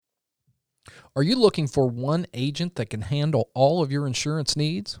Are you looking for one agent that can handle all of your insurance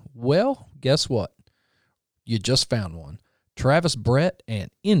needs? Well, guess what? You just found one. Travis Brett and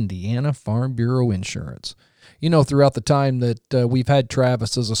Indiana Farm Bureau Insurance. You know, throughout the time that we've had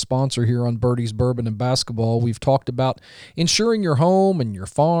Travis as a sponsor here on Birdie's Bourbon and Basketball, we've talked about insuring your home and your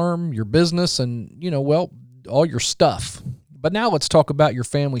farm, your business, and, all your stuff. But now let's talk about your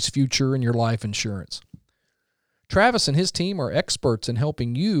family's future and your life insurance. Travis and his team are experts in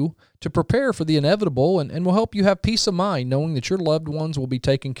helping you to prepare for the inevitable and will help you have peace of mind knowing that your loved ones will be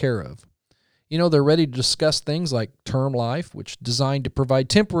taken care of. They're ready to discuss things like term life, which is designed to provide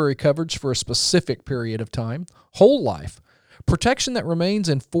temporary coverage for a specific period of time, whole life, protection that remains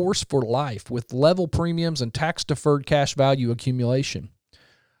in force for life with level premiums and tax-deferred cash value accumulation,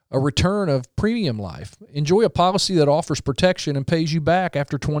 a return of premium life. Enjoy a policy that offers protection and pays you back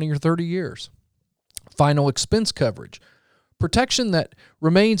after 20 or 30 years. Final expense coverage, protection that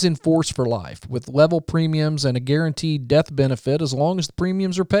remains in force for life with level premiums and a guaranteed death benefit as long as the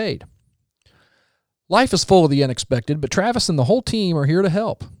premiums are paid. Life is full of the unexpected, but Travis and the whole team are here to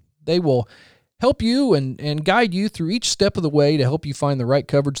help. They will help you and guide you through each step of the way to help you find the right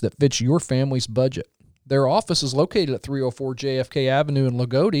coverage that fits your family's budget. Their office is located at 304 JFK Avenue in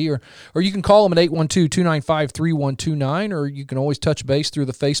Lagodi, or you can call them at 812-295-3129, or you can always touch base through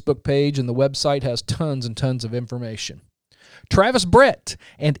the Facebook page, and the website has tons and tons of information. Travis Brett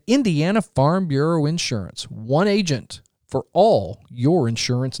and Indiana Farm Bureau Insurance, one agent for all your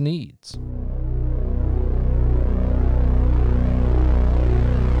insurance needs.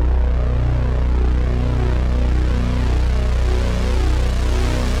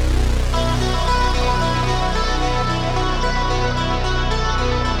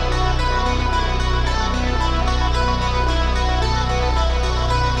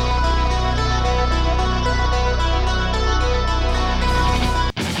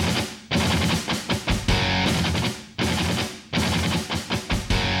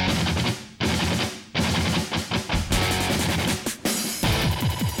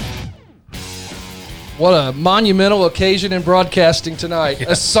 What a monumental occasion in broadcasting tonight. Yeah.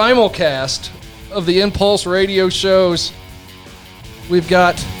 A simulcast of the Impulse radio shows. We've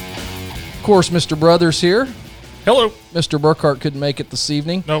got, of course, Mr. Brothers here. Hello. Mr. Burkhart couldn't make it this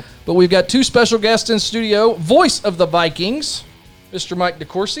evening. Nope. But we've got two special guests in studio. Voice of the Vikings, Mr. Mike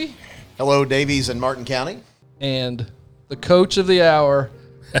DeCourcy. Hello, Davies and Martin County. And the coach of the hour,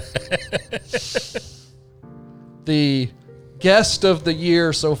 the guest of the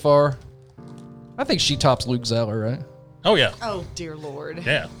year so far. I think she tops Luke Zeller, right? Oh, yeah. Oh, dear Lord.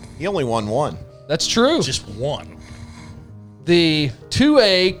 Yeah. He only won one. That's true. Just one. The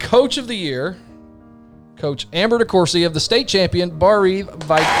 2A Coach of the Year, Coach Amber DeCourcy of the state champion Bar Eve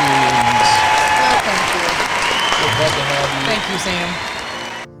Vikings. Oh, thank you. We're glad to have you. Thank you, Sam.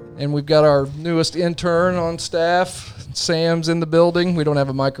 And we've got our newest intern on staff. Sam's in the building. We don't have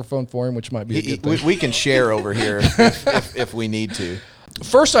a microphone for him, which might be a good thing. We can share over here if we need to.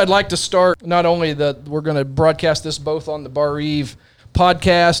 First, I'd like to start not only that we're going to broadcast this both on the Bar Eve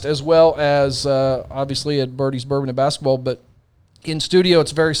podcast as well as obviously at Birdie's Bourbon and Basketball, but in studio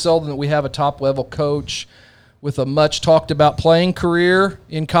it's very seldom that we have a top-level coach with a much-talked-about playing career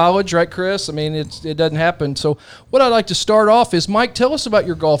in college, right, Chris? I mean, it doesn't happen. So what I'd like to start off is, Mike, tell us about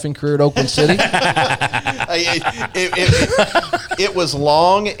your golfing career at Oakland City. It was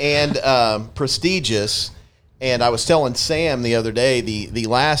long and prestigious. And I was telling Sam the other day, the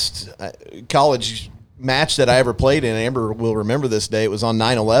last college match that I ever played in, Amber will remember this day, it was on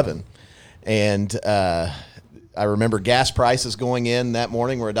 9/11. And I remember gas prices going in that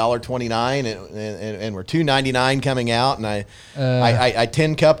morning were $1.29 and we're $2.99 coming out. And I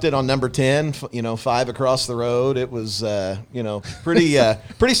 10-cupped it on number 10, 5 across the road. It was, pretty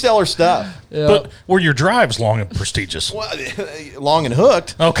stellar stuff. Yeah. But were your drives long and prestigious? Well, long and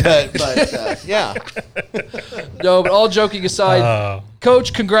hooked. Okay. But yeah. No, but all joking aside,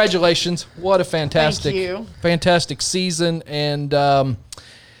 Coach, congratulations. What a fantastic season. And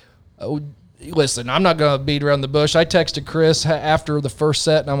listen, I'm not going to beat around the bush. I texted Chris after the first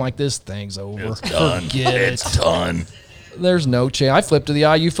set, and I'm like, this thing's over. It's done. It's done. There's no chance. I flipped to the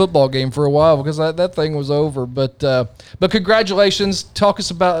IU football game for a while because that thing was over. But congratulations. Tell us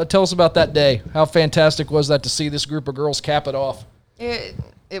about that day. How fantastic was that to see this group of girls cap it off?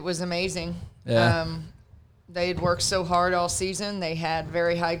 It was amazing. Yeah. They had worked so hard all season. They had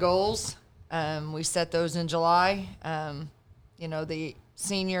very high goals. We set those in July. The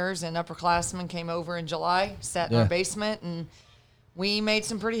seniors and upperclassmen came over in July, sat in our basement, and we made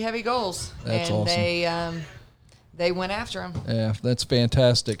some pretty heavy goals. That's awesome. They went after them. Yeah, that's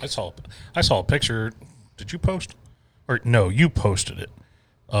fantastic. I saw a picture. Did you post? Or no, you posted it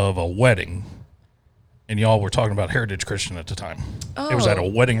of a wedding And y'all were talking about Heritage Christian at the time. It was at a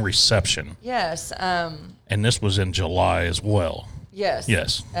wedding reception. Yes. And this was in July as well. Yes.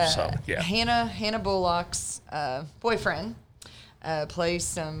 Yes. So, yeah. Hannah Bullock's boyfriend plays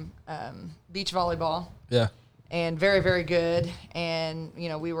some beach volleyball. Yeah. And very, very good. And,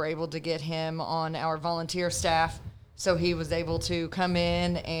 we were able to get him on our volunteer staff. So he was able to come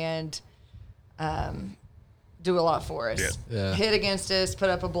in and do a lot for us. Yeah. Yeah. Hit against us, put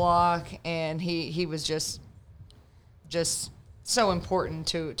up a block, and he was just so important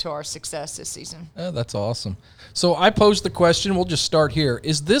to our success this season. Oh, that's awesome. So I posed the question. We'll just start here.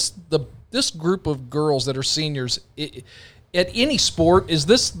 Is this group of girls that are seniors at any sport? Is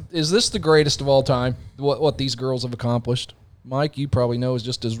this the greatest of all time? What these girls have accomplished? Mike, you probably know is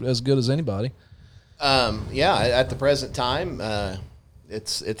just as good as anybody. Yeah, at the present time,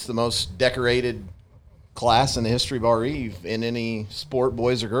 it's the most decorated class in the history of Bar Eve in any sport,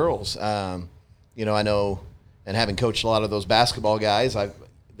 boys or girls. I know, and having coached a lot of those basketball guys,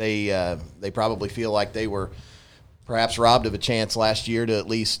 they probably feel like they were perhaps robbed of a chance last year to at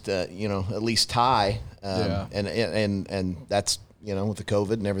least tie. Yeah. And that's with the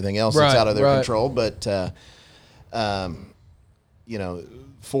COVID and everything else, Right, it's out of their right. control. But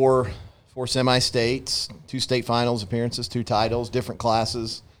four semi-states, 2 state finals appearances, 2 titles, different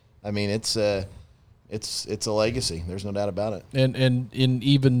classes. I mean, it's a legacy. There's no doubt about it. And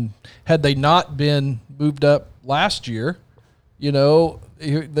even had they not been moved up last year,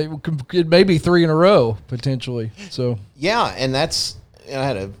 they could maybe 3 in a row potentially. So Yeah, and that's I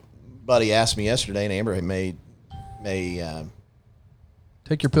had a buddy ask me yesterday, and Amber may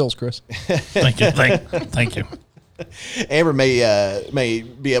take your pills, Chris. Thank you. Thank you. Amber may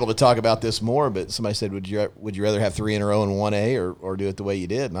be able to talk about this more, but somebody said, would you rather have 3 in a row in 1A or do it the way you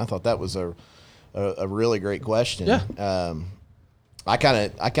did? And I thought that was a really great question. Yeah. I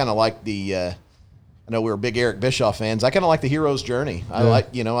kind of like the. I know we're big Eric Bischoff fans. I kind of like the hero's journey. I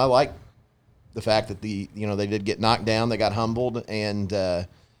like the fact that they did get knocked down, they got humbled, and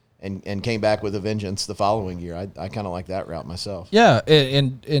came back with a vengeance the following year. I kind of like that route myself. Yeah,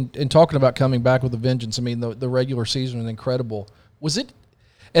 and talking about coming back with a vengeance, I mean, the regular season was incredible. Was it?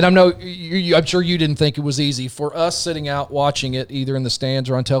 And I'm sure you didn't think it was easy. For us sitting out watching it, either in the stands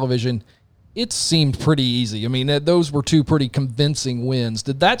or on television, it seemed pretty easy. I mean, those were 2 pretty convincing wins.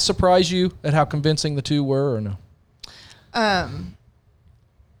 Did that surprise you at how convincing the 2 were, or no?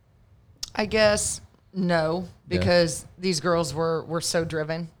 I guess no, because these girls were so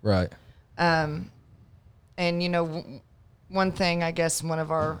driven. Right. And one thing, I guess one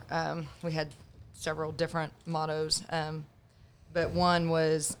of our we had several different mottos, but one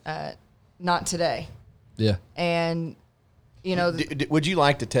was not today. Yeah. And Would you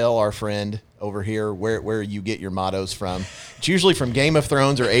like to tell our friend over here where you get your mottos from? It's usually from Game of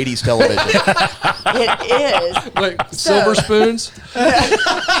Thrones or 80s television. it is. Like silver spoons?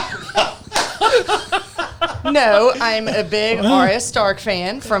 No, I'm a big Arya Stark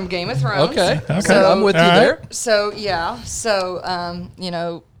fan from Game of Thrones. Okay. So, I'm with you all right. there. So yeah,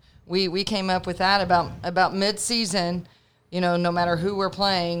 we came up with that about mid-season. No matter who we're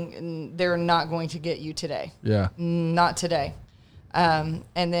playing, they're not going to get you today. Yeah. Not today. And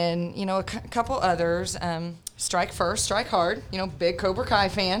then a couple others. Strike first, strike hard. Big Cobra Kai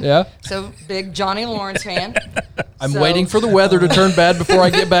fan. Yeah. So big Johnny Lawrence fan. I'm waiting for the weather to turn bad before I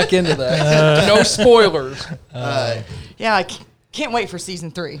get back into that. No spoilers. Yeah, I can't wait for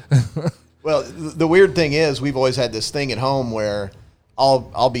season 3. Well, the weird thing is we've always had this thing at home where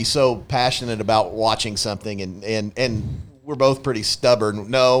I'll be so passionate about watching something and we're both pretty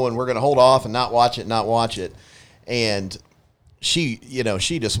stubborn. No, and we're going to hold off and not watch it. And she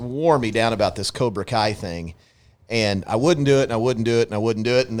just wore me down about this Cobra Kai thing. And I wouldn't do it, and I wouldn't do it, and I wouldn't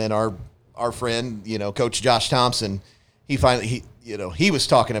do it. And then our friend, Coach Josh Thompson, he finally, he was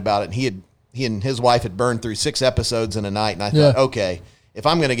talking about it, and he and his wife had burned through 6 episodes in a night. And I thought, okay, if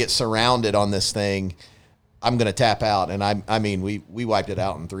I'm going to get surrounded on this thing, I'm going to tap out. And I mean, we wiped it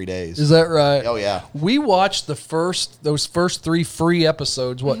out in 3 days. Is that right? Oh, yeah. We watched those first 3 free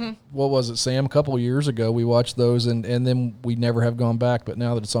episodes. What was it, Sam? A couple of years ago, we watched those, and then we never have gone back. But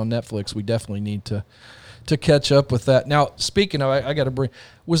now that it's on Netflix, we definitely need to catch up with that. Now, speaking of, I got to bring,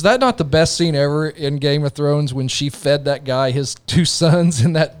 was that not the best scene ever in Game of Thrones when she fed that guy his 2 sons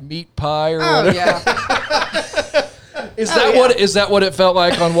in that meat pie or whatever? Yeah. Is that what it felt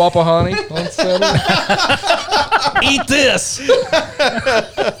like on Wapahani on Saturday? Eat this.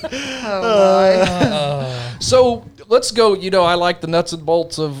 So let's go. I like the nuts and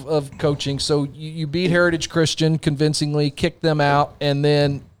bolts of coaching. So you beat Heritage Christian convincingly, kicked them out, and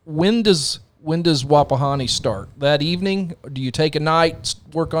then when does when does Wapahani start? That evening? Do you take a night,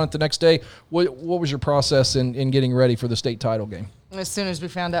 work on it the next day? What was your process in getting ready for the state title game? As soon as we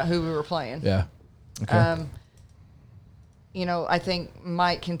found out who we were playing. Yeah. Okay. You know, I think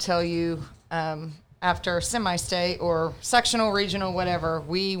Mike can tell you after semi-state or sectional, regional, whatever,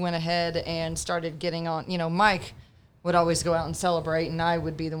 we went ahead and started getting on. You know, Mike would always go out and celebrate, and I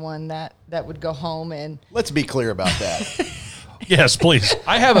would be the one that would go home and. Let's be clear about that. Yes, please.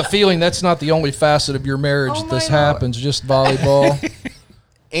 I have a feeling that's not the only facet of your marriage Oh, that this my Lord. happens, just volleyball.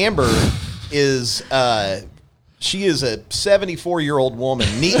 Amber is she is a 74-year-old woman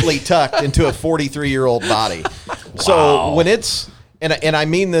neatly tucked into a 43-year-old body. So when it's and I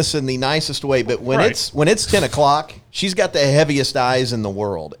mean this in the nicest way, but when Right. it's 10 o'clock, she's got the heaviest eyes in the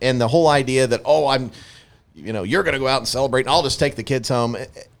world, and the whole idea that you're going to go out and celebrate, and I'll just take the kids home.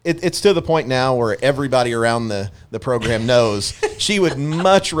 It's to the point now where everybody around the program knows she would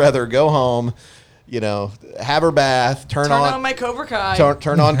much rather go home, have her bath, turn on my Cobra Kai.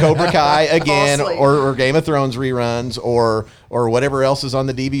 turn on Cobra Kai again, Fall asleep. or Game of Thrones reruns, or whatever else is on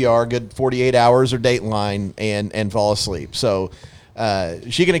the DVR, good 48 hours or Dateline, and fall asleep. So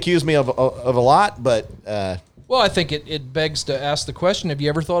she can accuse me of a lot, but Well, I think it begs to ask the question, have you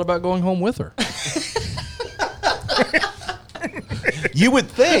ever thought about going home with her? you would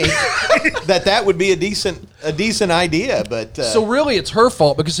think that would be a decent idea, but So really it's her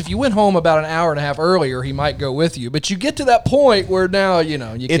fault, because if you went home about an hour and a half earlier, he might go with you. But you get to that point where now, you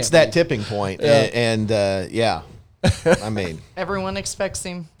it's can't that leave. tipping point, Yeah. and yeah, I mean. Everyone expects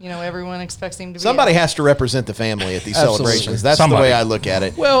him. Everyone expects him to be. Somebody has to represent the family at these Absolutely. celebrations. That's Somebody. the way I look at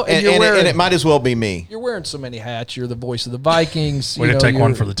it. Well, and and, you're and, wearing- and it might as well be me. You're wearing so many hats. You're the voice of the Vikings. Way to take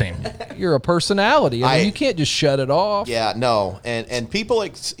one for the team. You're a personality. I mean, I- you can't just shut it off. Yeah, no, and people,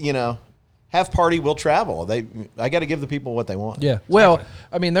 have party will travel. I got to give the people what they want. Yeah. Well,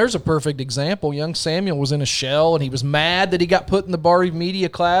 I mean, there's a perfect example. Young Samuel was in a shell, and he was mad that he got put in the Bari media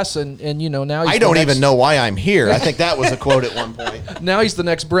class, and now he's I don't even know why I'm here. I think that was a quote at one point. Now he's the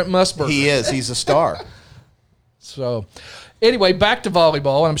next Brent Musburger. He is. He's a star. So, anyway, back to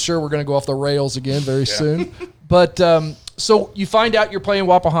volleyball. I'm sure we're going to go off the rails again very soon. But so you find out you're playing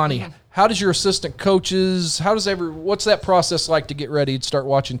Wapahani. How does your assistant coaches? What's that process like to get ready to start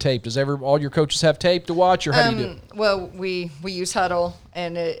watching tape? Does all your coaches have tape to watch, or how do you do it? Well, we use Huddle,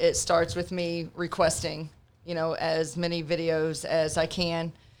 and it starts with me requesting, as many videos as I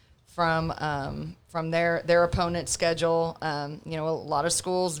can from their opponent's schedule. A lot of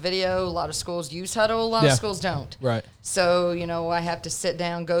schools video, a lot of schools use Huddle, a lot Yeah. of schools don't. Right. So, I have to sit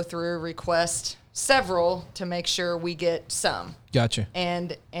down, go through, request several to make sure we get some. Gotcha.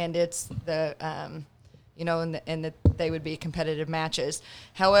 And it's the and they would be competitive matches.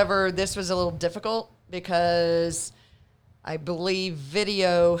 However, this was a little difficult because I believe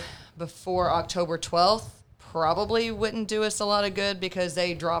video before October 12th probably wouldn't do us a lot of good because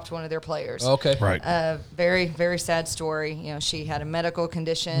they dropped one of their players. Okay. Right. Very, very sad story. She had a medical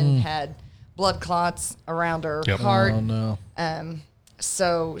condition, had blood clots around her Yep. heart. Oh no.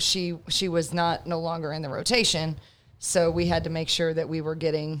 So she was no longer in the rotation. So we had to make sure that we were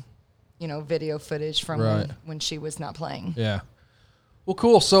getting, video footage from Right. when she was not playing. Yeah. Well,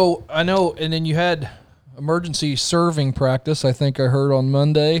 cool. So I know, and then you had emergency serving practice. I think I heard on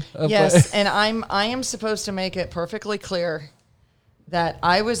Monday. Yes, and I am supposed to make it perfectly clear that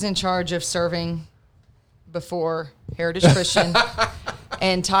I was in charge of serving before Heritage Christian,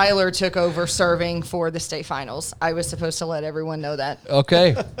 and Tyler took over serving for the state finals. I was supposed to let everyone know that.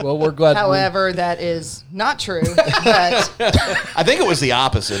 Okay. Well, we're glad. However, that is not true. But I think it was the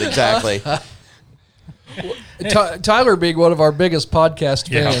opposite, exactly. Tyler being one of our biggest podcast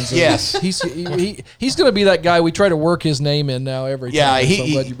Yeah. fans. Yes. He's going to be that guy. We try to work his name in now every Yeah, time. So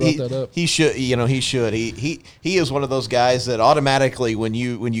I'm glad you brought that up. he should. He should. He is one of those guys that automatically, when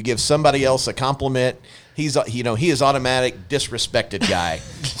you give somebody else a compliment, he is automatic disrespected guy.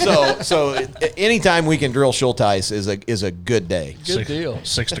 So anytime we can drill Schulteis is a good day. Good deal.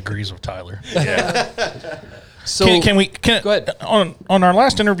 6 degrees of Tyler. Yeah. So Can we go ahead. on our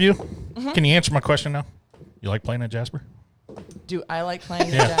last interview? Can you answer my question now? You like playing at Jasper? do I like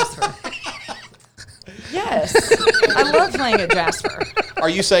playing at Jasper? Yes. I love playing at Jasper. Are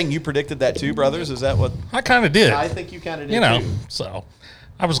you saying you predicted that too, brothers? Is that what? I kind of did. I think you kind of did too. So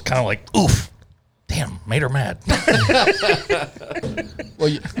I was kind of like, oof, damn, made her mad. Well,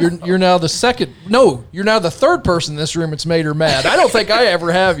 you're now the second. No, you're now the third person in this room that's made her mad. I don't think I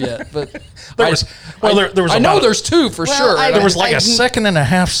ever have yet, but There was I know about there's two for Well, sure. I- there was like I- a second and a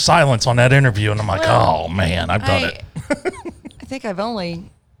half silence on that interview, and I'm like, Well, oh man, I've done it. I think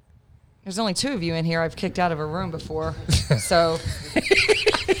there's only two of you in here I've kicked out of a room before. So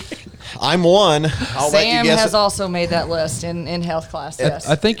I'm one. I'll let you Sam guess has it. also made that list in health class. Yes.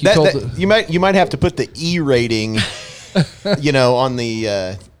 I think you told You might have to put the E rating, on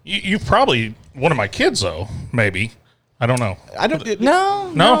the. You probably one of my kids though. Maybe I don't know. I don't.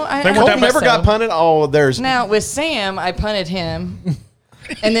 no, No, I, they I weren't don't that think Never so. got punted. Oh, there's. Now with Sam, I punted him,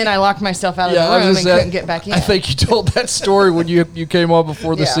 and then I locked myself out of Yeah, the I was room just and saying- couldn't get back in. I think you told that story when you came on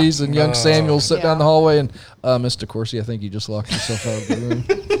before the Yeah. season. Young Samuel sit Yeah. down the hallway and, Mr. Corsi, I think you just locked yourself out of the room.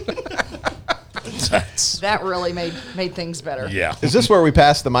 that really made things better. Yeah. Is this where we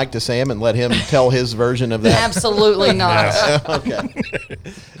pass the mic to Sam and let him tell his version of that? Absolutely not. Yeah. Okay.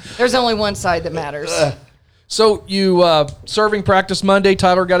 There's only one side that matters. So you serving practice Monday.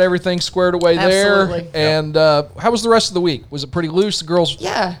 Tyler got everything squared away there. Absolutely. And how was the rest of the week? Was it pretty loose? The girls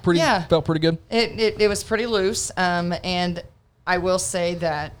Yeah, yeah. felt pretty good? It was pretty loose, and I will say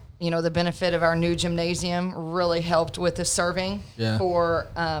that the benefit of our new gymnasium really helped with the serving Yeah. for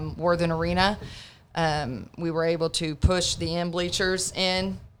Worthen Arena. We were able to push the end bleachers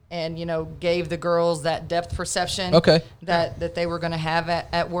in, and gave the girls that depth perception. Okay. That they were going to have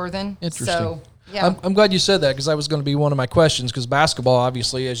at Worthen. Interesting. So yeah. I'm glad you said that because that was going to be one of my questions. Because basketball,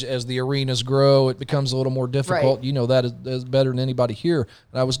 obviously, as the arenas grow, it becomes a little more difficult. Right. You know that is better than anybody here.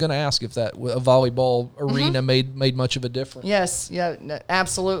 And I was going to ask if that a volleyball arena made much of a difference. Yes, yeah,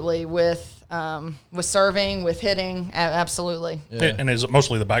 absolutely. With serving, with hitting, absolutely. Yeah. And is it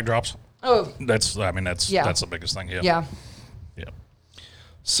mostly the backdrops? Oh, That's Yeah. that's the biggest thing. Yeah. yeah. Yeah.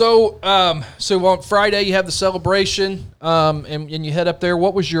 So on Friday you have the celebration, and you head up there.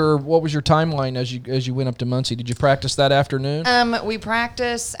 What was your timeline as you went up to Muncie? Did you practice that afternoon? We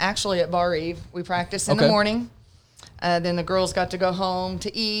practice actually at Bar Eve. We practice in Okay. the morning. Then the girls got to go home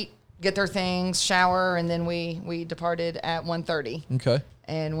to eat, get their things, shower, and then we departed at 1:30 Okay.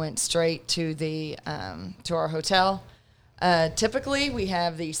 and went straight to the to our hotel. Typically, we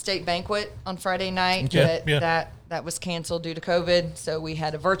have the state banquet on Friday night, Okay, but yeah. that was canceled due to COVID. So we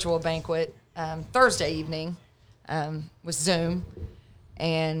had a virtual banquet Thursday evening with Zoom,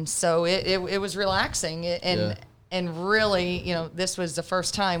 and so it was relaxing. And really, this was the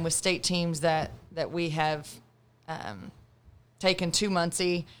first time with state teams that we have taken to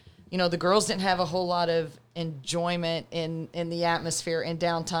Muncie. The girls didn't have a whole lot of enjoyment in the atmosphere and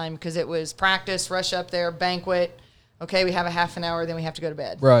downtime because it was practice, rush up there, banquet. Okay, we have a half an hour, then we have to go to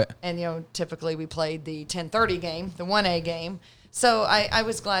bed. Right. And, typically we played the 10:30 game, the 1A game. So I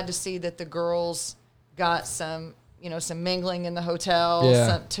was glad to see that the girls got some mingling in the hotel,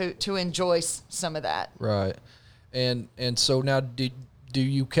 Yeah. to enjoy some of that. Right. And so now do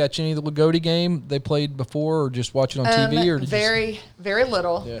you catch any of the Lagodi game they played before, or just watch it on TV? Or did Very, very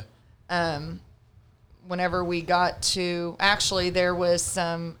little. you? Yeah. Whenever we got to, actually, there was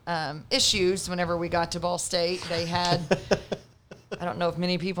some issues whenever we got to Ball State. They had, I don't know if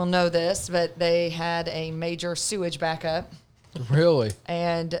many people know this, but they had a major sewage backup, Really?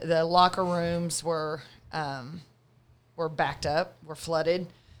 and the locker rooms were backed up, were flooded.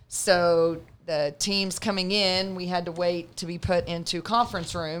 So the teams coming in, we had to wait to be put into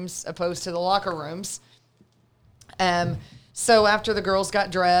conference rooms opposed to the locker rooms. So after the girls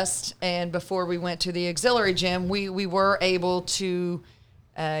got dressed and before we went to the auxiliary gym, we were able to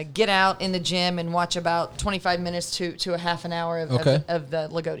get out in the gym and watch about 25 minutes to a half an hour of the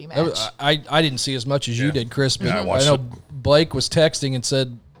Lagodi match. I didn't see as much as you Yeah. did, Chris. But Yeah, I I watched know it. Blake was texting and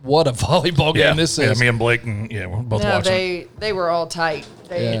said, "What a volleyball game this Yeah, is!" me and Blake and we're both No, watching. they were all tight.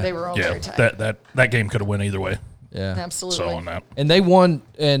 Yeah. They were all Yeah, very tight. that game could have went either way. Yeah. Absolutely. So on that, And they won,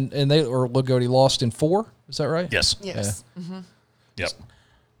 and they or Lagodi lost in 4. Is that right? yes, Yes. yep.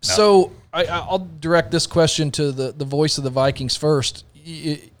 So I'll direct this question to the voice of the Vikings first.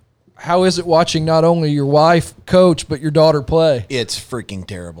 How is it watching not only your wife coach but your daughter play It's freaking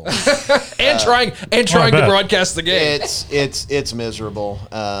terrible. and trying I to bet. broadcast the game? It's miserable.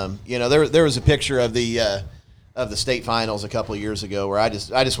 There was a picture of the state finals a couple of years ago where I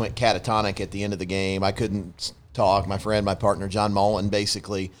just went catatonic at the end of the game. I couldn't talk. My partner John Mullen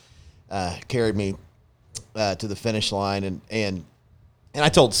basically carried me to the finish line, and I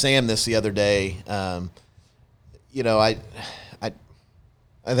told Sam this the other day.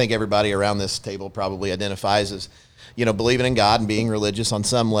 I think everybody around this table probably identifies as, believing in God and being religious on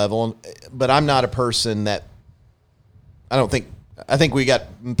some level. But I'm not a person that I think we got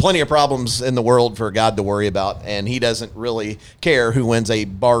plenty of problems in the world for God to worry about, and he doesn't really care who wins a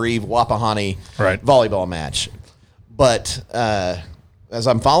Bar Eve Wapahani Right. volleyball match. But as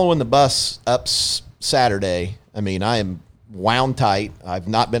I'm following the bus up Saturday, I am wound tight. I've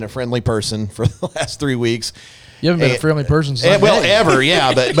not been a friendly person for the last 3 weeks. You haven't been a friendly person since ever,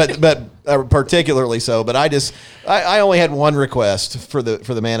 yeah, but particularly so. But I only had one request for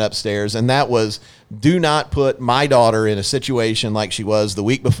the man upstairs, and that was, do not put my daughter in a situation like she was the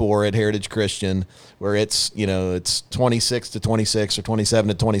week before at Heritage Christian, where it's 26-26 or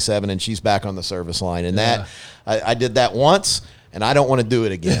 27-27, and she's back on the service line. And that I did that once. And I don't want to do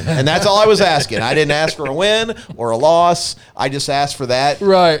it again. And that's all I was asking. I didn't ask for a win or a loss. I just asked for that,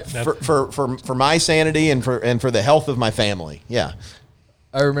 right? For my sanity and for the health of my family. Yeah.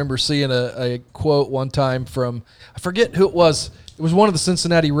 I remember seeing a quote one time from, I forget who it was. It was one of the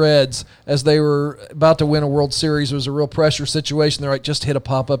Cincinnati Reds as they were about to win a World Series. It was a real pressure situation. They're like, just hit a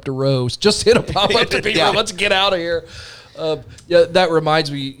pop up to Rose. Just hit a pop up to Peter. Let's get out of here. That reminds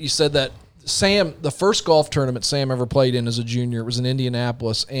me. You said that. Sam, the first golf tournament Sam ever played in as a junior, was in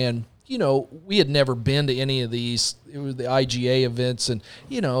Indianapolis, and we had never been to any of these. It was the IGA events, and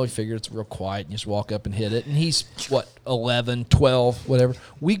he figured it's real quiet and you just walk up and hit it. And he's 11, 12, whatever.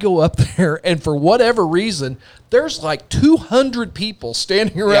 We go up there, and for whatever reason, there's like 200 people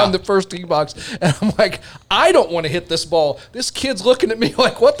standing around the first tee box, and I'm like, I don't want to hit this ball. This kid's looking at me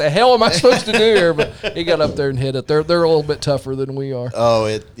like, what the hell am I supposed to do here? But he got up there and hit it. They're a little bit tougher than we are.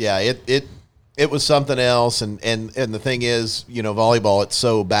 Oh, it was something else, and the thing is, volleyball, it's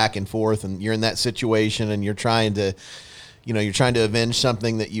so back and forth, and you're in that situation, and you're trying to avenge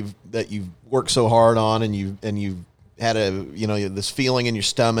something that you've worked so hard on, and you've had this feeling in your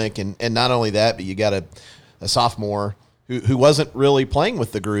stomach, and not only that, but you got a sophomore who wasn't really playing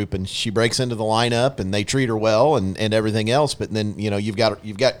with the group, and she breaks into the lineup, and they treat her well, and everything else. But then you've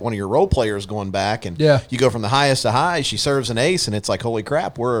got one of your role players going back, and you go from the highest to high. She serves an ace, and it's like, holy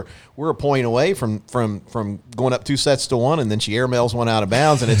crap, we're a point away from going up 2-1, and then she airmails one out of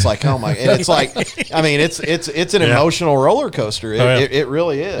bounds, and it's like, oh my! And it's like, I mean, it's an emotional roller coaster. It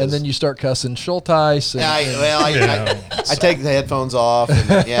really is. And then you start cussing Schulteis. I take the headphones off,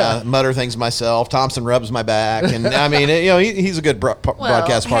 and mutter things myself. Thompson rubs my back, and I mean. He's a good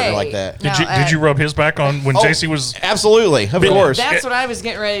broadcast partner like that. Did you rub his back on when JC was? Absolutely, of course. That's what I was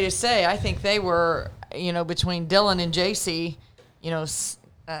getting ready to say. I think they were, between Dylan and JC,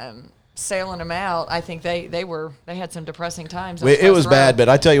 sailing them out. I think they had some depressing times. It was bad, but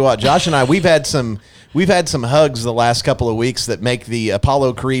I tell you what, Josh and I, we've had some hugs the last couple of weeks that make the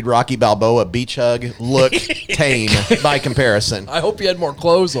Apollo Creed Rocky Balboa beach hug look tame by comparison. I hope you had more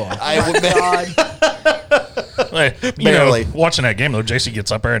clothes on. Barely. Watching that game though, JC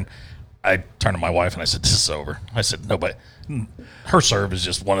gets up there and I turned to my wife and I said, "This is over." I said, "Nobody." Her serve is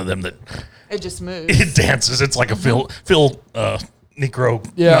just one of them that it just moves. It dances. It's like a Phil Necro.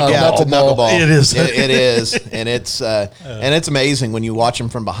 That's a knuckleball. It is. It is, and it's amazing when you watch them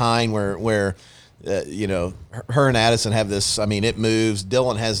from behind, where her and Addison have this. I mean, it moves.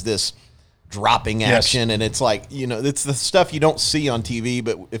 Dylan has this dropping action, and it's like it's the stuff you don't see on TV.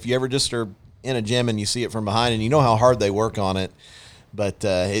 But if you ever just are in a gym and you see it from behind, and you know how hard they work on it, but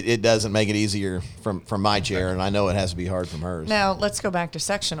it doesn't make it easier from my chair, and I know it has to be hard from hers. Now let's go back to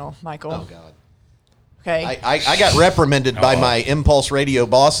sectional, Michael. Oh God. Okay. I got reprimanded by my Impulse Radio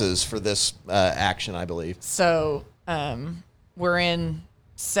bosses for this action, I believe. So we're in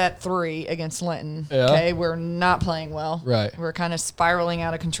set 3 against Linton. Yeah. Okay, we're not playing well. Right. We're kind of spiraling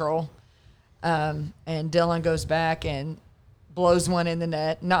out of control. And Dylan goes back and blows one in the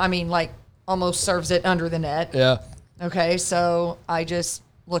net. No, I mean, like, almost serves it under the net. Yeah. Okay, so I just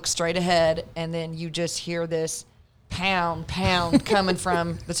look straight ahead, and then you just hear this pound coming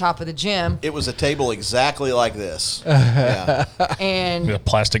from the top of the gym. It was a table exactly like this. Yeah. And a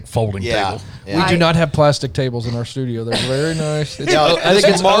plastic folding table. Yeah. We do not have plastic tables in our studio. They're very nice. I think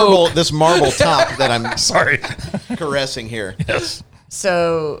it's marble. This marble top that I'm sorry caressing here. Yes.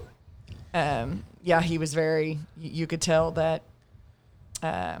 So, he was very. You could tell that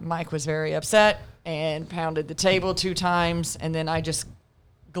Mike was very upset and pounded the table 2 times, and then I just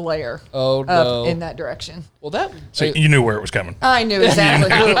glare up in that direction. Well, so you knew where it was coming. I knew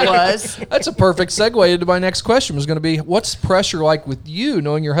exactly who it was. That's a perfect segue into my next question. Was going to be, what's pressure like with you,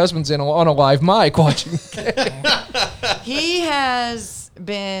 knowing your husband's on a live mic watching? He has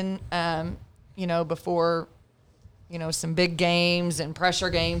been, before, some big games and pressure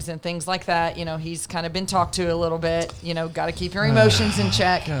games and things like that. He's kind of been talked to a little bit. Got to keep your emotions in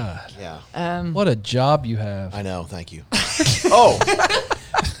check. God. Yeah. What a job you have. I know. Thank you. Oh.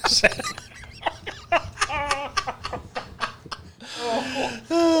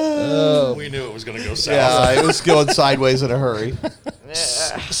 We knew it was going to go south. Yeah, it was going sideways in a hurry.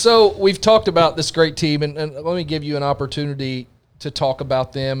 So we've talked about this great team, and let me give you an opportunity to talk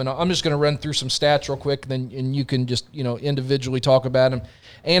about them, and I'm just going to run through some stats real quick, and you can just individually talk about them.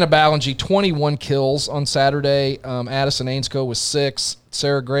 Anna Ballingy, 21 kills on Saturday. Addison Ainscoe with 6.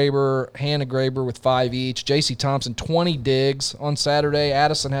 Sarah Graber, Hannah Graber with 5 each. JC Thompson, 20 digs on Saturday.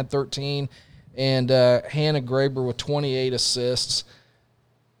 Addison had 13, and Hannah Graber with 28 assists.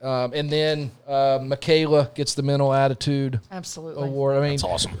 And then Michaela gets the mental attitude Absolutely. award. I mean, That's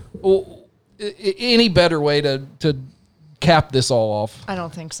awesome. well, any better way to cap this all off? I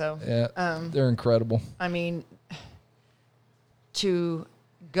don't think so. Yeah, they're incredible. I mean, to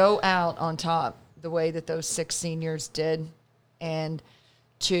go out on top the way that those 6 seniors did, and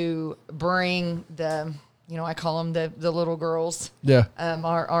to bring the, I call them the little girls, Yeah,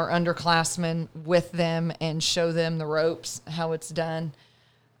 our underclassmen with them and show them the ropes, how it's done.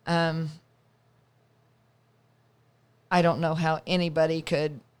 I don't know how anybody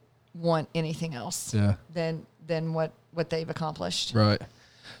could want anything else than what they've accomplished. right.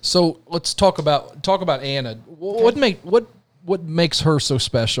 So let's talk about Anna. What makes her so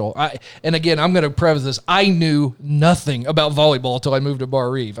special? And again, I'm going to preface this. I knew nothing about volleyball until I moved to Bar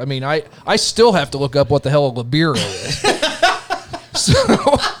Reeve. I mean, I still have to look up what the hell a libero is.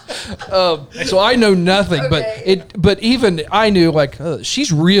 So I know nothing, Okay. but even I knew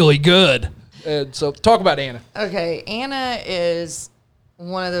she's really good. And so talk about Anna. Okay, Anna is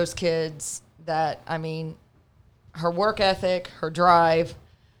one of those kids that, I mean, her work ethic, her drive,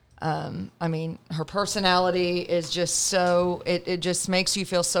 her personality is just so, it just makes you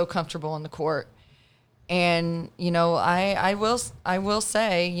feel so comfortable in the court. And, I will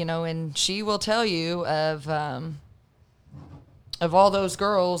say, and she will tell you of all those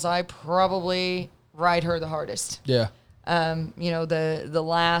girls, I probably ride her the hardest. Yeah. The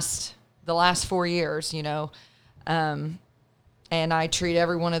last 4 years, and I treat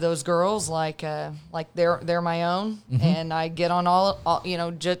every one of those girls like they're my own, and I get on all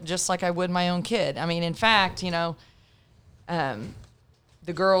just like I would my own kid. I mean, in fact, the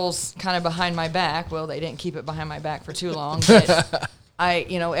girls kind of behind my back. Well, they didn't keep it behind my back for too long, but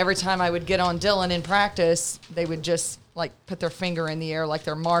every time I would get on Dylan in practice, they would just put their finger in the air like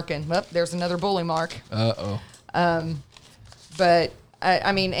they're marking. Well, there's another bully mark. But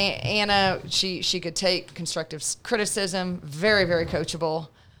Anna, she could take constructive criticism, very, very coachable,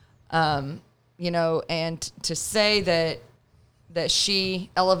 and to say that she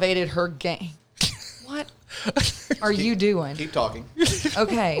elevated her game. What are you doing? Keep talking.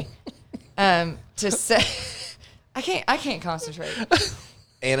 Okay. To say, I can't concentrate.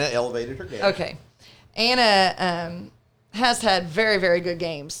 Anna elevated her game. Okay. Anna has had very, very good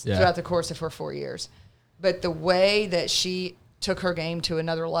games Yeah. throughout the course of her 4 years. But the way that she took her game to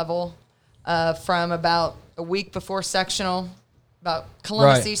another level from about a week before sectional, about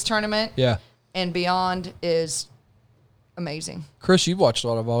Columbus Right. East tournament, Yeah. and beyond is amazing. Chris, you've watched a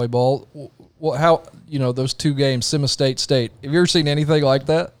lot of volleyball. How those 2 games, Sima State. Have you ever seen anything like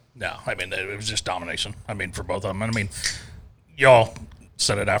that? No, I mean, it was just domination. I mean, for both of them. I mean, y'all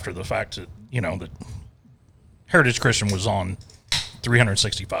said it after the fact that, that Heritage Christian was on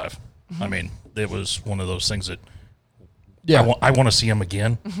 365. I mean, it was one of those things that I want to see them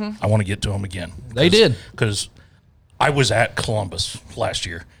again. I want to get to them again. They did. Because I was at Columbus last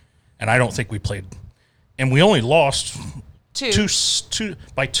year, and I don't think we played. And we only lost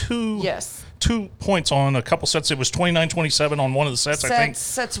by two. Yes. 2 points on a couple sets. It was 29-27 on one of the sets, I think.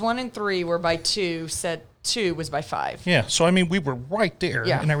 Sets 1 and 3 were by 2. Set 2 was by 5. Yeah, so, I mean, we were right there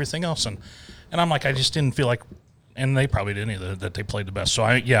Yeah. and everything else. And I'm like, I just didn't feel like, and they probably didn't either, that they played the best. So,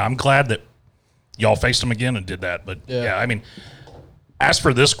 I'm glad that y'all faced them again and did that. But, yeah, I mean, as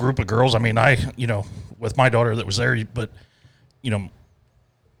for this group of girls, I mean, with my daughter that was there, but,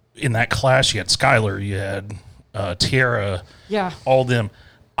 in that class, you had Skylar, you had Tiara, all them.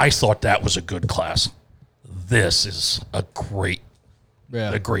 I thought that was a good class. This is a great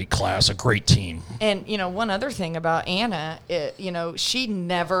class, a great team. And, one other thing about Anna, she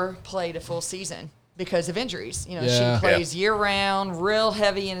never played a full season because of injuries. She plays year-round, real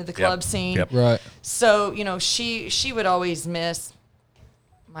heavy into the club scene. Yep. Right. So, she would always miss,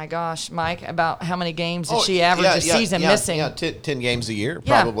 my gosh, Mike, about how many games did she average a season missing? Yeah, 10 games a year,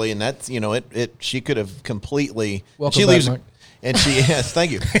 Yeah. probably. And that's, she could have completely. Welcome she back, leaves, Mike. And she, yes, thank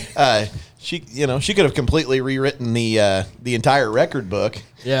you. She could have completely rewritten the entire record book.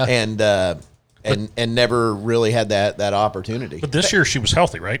 Yeah. And never really had that opportunity. But this year she was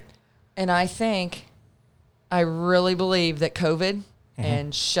healthy, right? And I really believe that COVID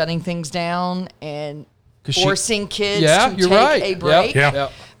and shutting things down and 'Cause she- forcing kids Yeah, to you're take right. a Yep. break Yeah.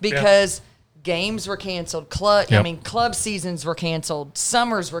 because games were canceled. Yep. Club seasons were canceled.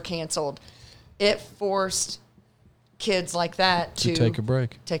 Summers were canceled. It forced kids like that to take a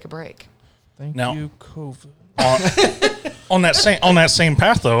break. Take a break. Thank Now- you, COVID. On that same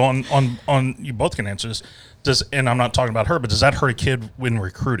path though, on you both can answer this. And I'm not talking about her, but does that hurt a kid when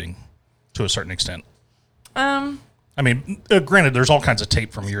recruiting to a certain extent? I mean, granted, there's all kinds of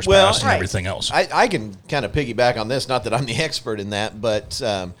tape from years Well, past and right. everything else. I can kind of piggyback on this. Not that I'm the expert in that, but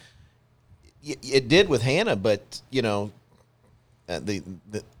it did with Hannah. But you know, the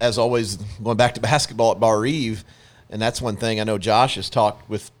as always, going back to basketball at Bar Eve, and that's one thing I know Josh has talked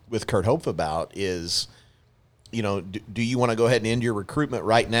with Kurt Hope about is, you know, do you want to go ahead and end your recruitment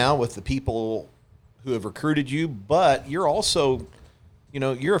right now with the people who have recruited you? But you're also, you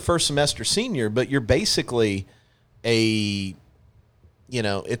know, you're a first semester senior, but you're basically you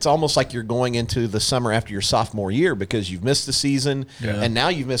know, it's almost like you're going into the summer after your sophomore year because you've missed the season and now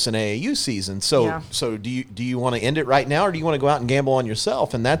you've missed an AAU season. So, so do you want to end it right now, or do you want to go out and gamble on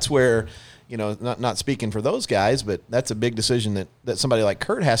yourself? And that's where, you know, not speaking for those guys, but that's a big decision that somebody like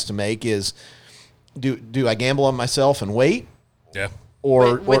Kurt has to make is, do I gamble on myself and wait? Yeah.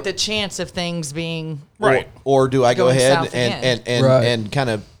 Or With the chance of things being Right. Or do I go Going ahead south again. and kind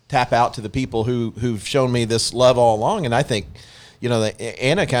of tap out to the people who've shown me this love all along? And I think, you know,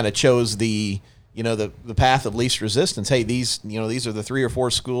 Anna kind of chose the path of least resistance. Hey, these are the 3 or 4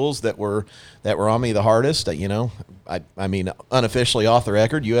 schools that were on me the hardest. You know, I mean, unofficially off the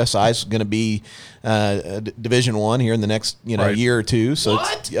record, USI is going to be Division I here in the next year or two. So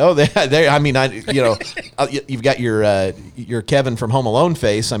they I mean, you've got your Kevin from Home Alone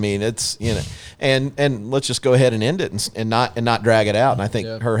face. I mean, it's, you know, and let's just go ahead and end it and not drag it out. And I think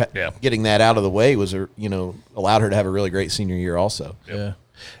her getting that out of the way was allowed her to have a really great senior year also. Yeah.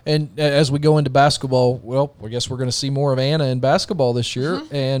 And as we go into basketball, well, I guess we're going to see more of Anna in basketball this year.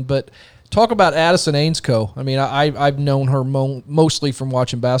 But talk about Addison Ainscoe. I mean, I've known her mostly from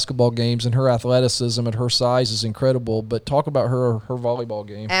watching basketball games, and her athleticism at her size is incredible. But talk about her volleyball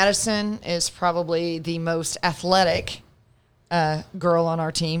game. Addison is probably the most athletic girl on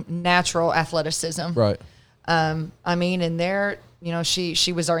our team. Natural athleticism. Right. I mean, and there, you know,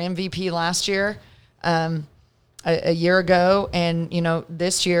 she was our MVP last year. A year ago, and you know,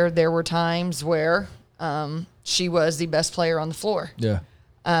 this year there were times where she was the best player on the floor. Yeah.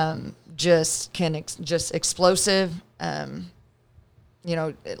 Just explosive. You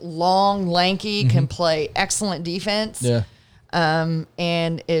know, long, lanky, can play excellent defense. Yeah.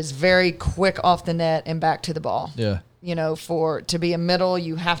 And is very quick off the net and back to the ball. Yeah. You know, to be a middle,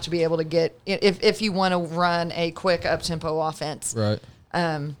 you have to be able to get if you want to run a quick up tempo offense. Right.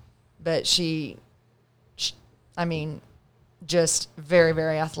 But she I mean, just very,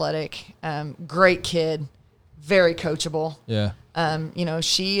 very athletic, great kid, very coachable. Yeah. You know,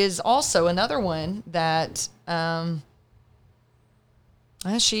 she is also another one that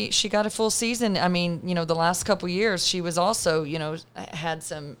she got a full season. I mean, you know, the last couple years she was also, you know, had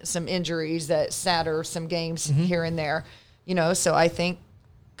some injuries that sat her some games here and there. You know, so I think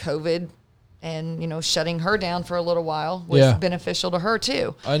COVID and, you know, shutting her down for a little while was beneficial to her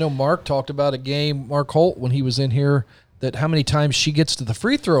too. I know Mark talked about a game, Mark Holt, when he was in here, that how many times she gets to the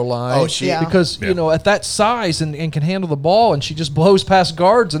free throw line because, you know, at that size and can handle the ball, and she just blows past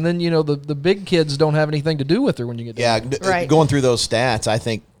guards, and then, you know, the big kids don't have anything to do with her when you get down. Yeah, going through those stats, I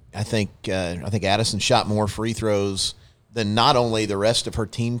think Addison shot more free throws than not only the rest of her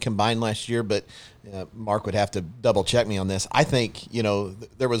team combined last year, but Mark would have to double check me on this. I think, you know,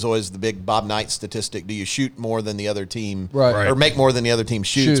 there was always the big Bob Knight statistic. Do you shoot more than the other team or make more than the other team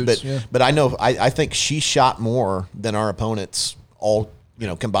shoots? But I know, I think she shot more than our opponents all, you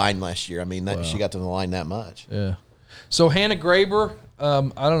know, combined last year. I mean, she got to the line that much. Yeah. So Hannah Graber,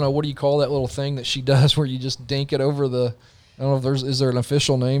 I don't know, what do you call that little thing that she does where you just dink it over the, I don't know if is there an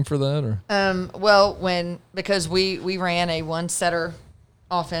official name for that or? Well, because we ran a one setter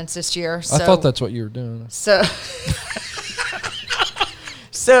offense this year. So, I thought that's what you were doing. So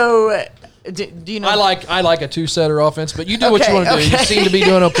do you know? I like a 2-setter offense, but you do what you want to do. You seem to be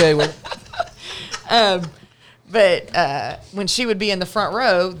doing okay with it. But when she would be in the front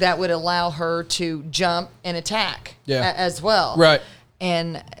row, that would allow her to jump and attack as well. Right.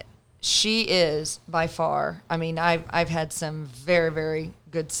 And she is by far, I mean, I've had some very, very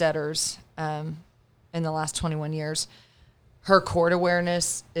good setters in the last 21 years. Her court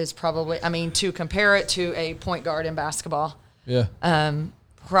awareness is probably, I mean, to compare it to a point guard in basketball,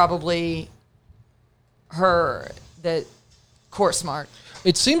 probably the court smart.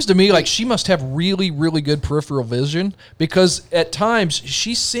 It seems to me like she must have really, really good peripheral vision, because at times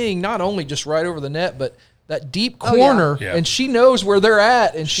she's seeing not only just right over the net, but that deep corner, and she knows where they're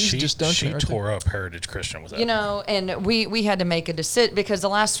at, and she's just done. She tore up Heritage Christian with that. You know, and we had to make a decision because the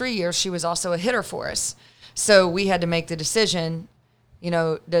last 3 years she was also a hitter for us. So we had to make the decision,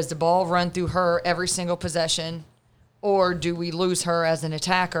 does the ball run through her every single possession, or do we lose her as an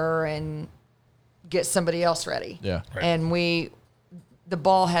attacker and get somebody else ready? Yeah. Right. And the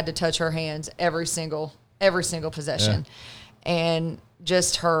ball had to touch her hands every single possession. Yeah. And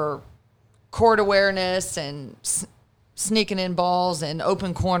just her court awareness and sneaking in balls and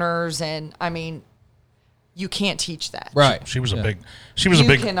open corners. And I mean, you can't teach that. Right. She was a Yeah. big.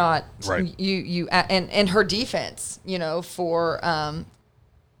 You cannot. Right. And her defense, for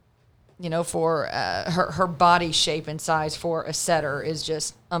her body shape and size for a setter is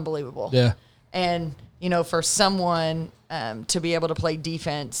just unbelievable. Yeah. And for someone to be able to play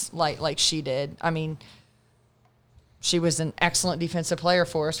defense like she did, I mean, she was an excellent defensive player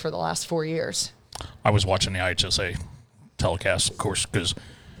for us for the last 4 years. I was watching the IHSA telecast, of course, because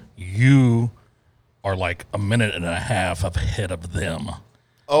you are like a minute and a half ahead of them.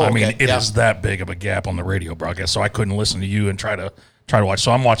 Oh, I mean, okay. it is that big of a gap on the radio broadcast, so I couldn't listen to you and try to watch.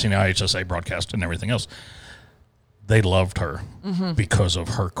 So I'm watching the IHSA broadcast and everything else. They loved her because of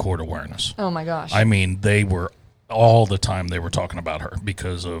her court awareness. Oh my gosh. I mean, they were all the time they were talking about her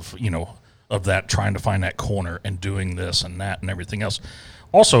because of, of that, trying to find that corner and doing this and that and everything else.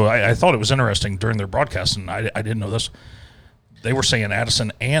 Also, I thought it was interesting during their broadcast, and I didn't know this. They were saying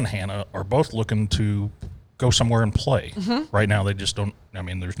Addison and Hannah are both looking to go somewhere and play. Right now, they just don't. I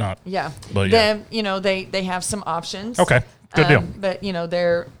mean, there's not. Yeah. But yeah. Them, they have some options. Okay. Good deal. But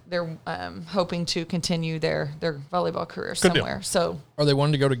they're hoping to continue their volleyball career Good deal. somewhere. So Are they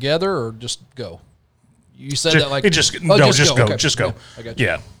wanting to go together or just go? You said Just, that like just Oh, go. Okay. Just go. Yeah, I got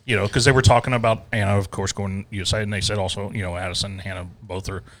you. Yeah, because they were talking about Anna, of course, going USA, and they said also, Addison and Hannah both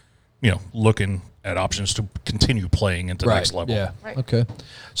are, looking at options to continue playing into the next level. Yeah. Right. Okay.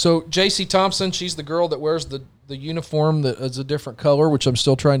 So JC Thompson, she's the girl that wears the uniform that is a different color, which I'm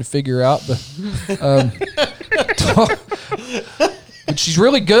still trying to figure out. But she's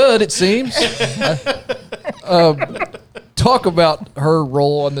really good, it seems. Talk about her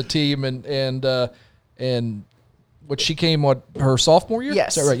role on the team and what she came her sophomore year.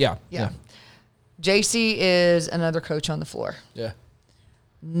 Yes. Is that right? Yeah. Yeah. JC is another coach on the floor. Yeah.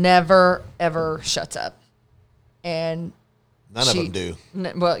 Never ever shuts up. And None of them do.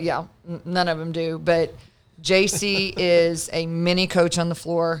 None of them do. But JC is a mini coach on the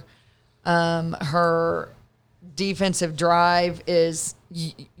floor. Her defensive drive is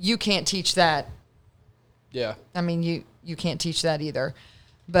you can't teach that. Yeah. I mean, you can't teach that either.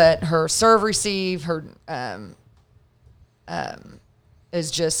 But her serve receive, her is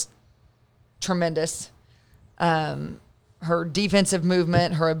just tremendous. Her defensive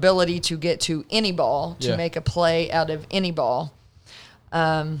movement, her ability to get to any ball, to Yeah. make a play out of any ball.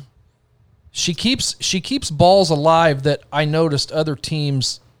 She keeps balls alive that I noticed other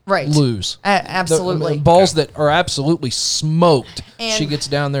teams Right. lose. Absolutely. The balls that are absolutely smoked. And she gets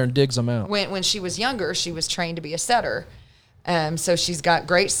down there and digs them out. When she was younger, she was trained to be a setter. So she's got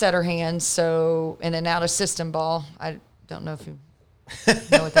great setter hands. So in and out of system ball, I don't know if you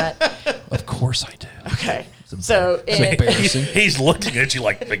know what that. Of course I do. Okay. So Embarrassing. He's looking at you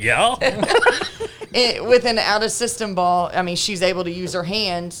like, yeah. with an out of system ball, I mean, she's able to use her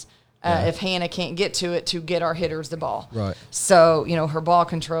hands if Hannah can't get to it to get our hitters the ball. Right. So, her ball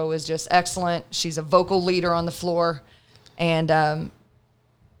control is just excellent. She's a vocal leader on the floor. And,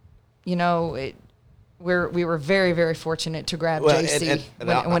 we were very, very fortunate to grab Well, JC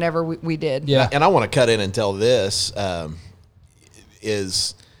and whenever we did. Yeah. And I want to cut in and tell this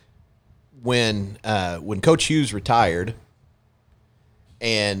is when Coach Hughes retired,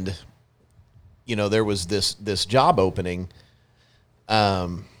 and there was this job opening.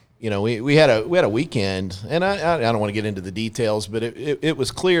 We had a weekend, and I don't want to get into the details, but it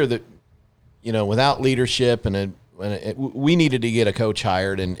was clear that without leadership we needed to get a coach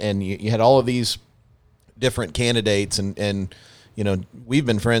hired, and you had all of these different candidates, and we've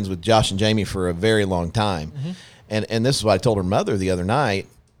been friends with Josh and Jamie for a very long time. And this is what I told her mother the other night.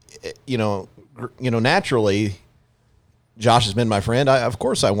 Naturally, Josh has been my friend. Of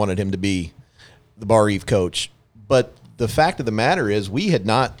course, I wanted him to be the Bar Eve coach. But the fact of the matter is, we had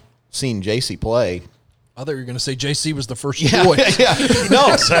not seen JC play. I thought you were going to say JC was the first choice. Yeah,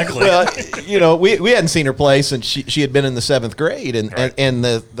 no, Exactly. Well, we hadn't seen her play since she had been in the 7th grade, and Right. and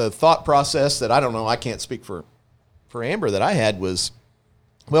the thought process that I don't know, I can't speak for Amber, that I had was,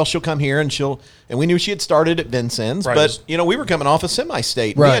 well, she'll come here and we knew she had started at Vincennes, Right. but we were coming off a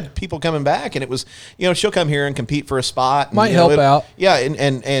semi-state. Right. We had people coming back, and it was, she'll come here and compete for a spot. And, Might help out. Yeah, and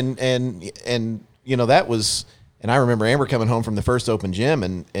that was, And I remember Amber coming home from the first open gym,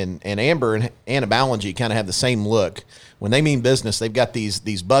 and Amber and Anna Ballingy kind of have the same look. When they mean business, they've got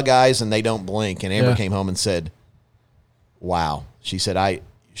these bug eyes and they don't blink. And Amber came home and said, "Wow." She said, I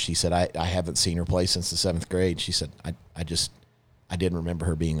haven't seen her play since the 7th grade. She said, I didn't remember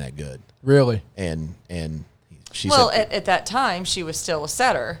her being that good. Really? And she Well, said, at that time, she was still a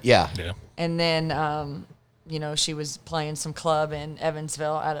setter. yeah. And then, she was playing some club in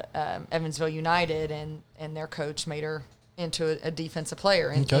Evansville at Evansville United, and their coach made her into a defensive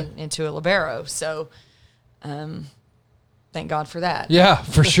player, into a libero. So, thank God for that. Yeah,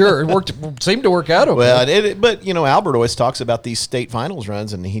 for sure. It seemed to work out okay. Well, but Albert always talks about these state finals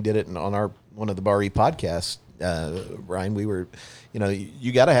runs, and he did it on one of the Bar E podcasts. Brian, we were,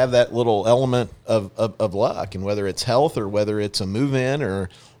 you got to have that little element of luck, and whether it's health or whether it's a move in or,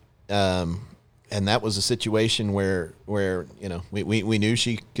 and that was a situation where we knew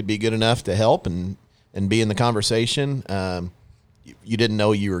she could be good enough to help and be in the conversation. You didn't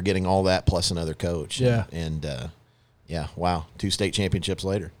know you were getting all that plus another coach. Yeah. And wow, 2 state championships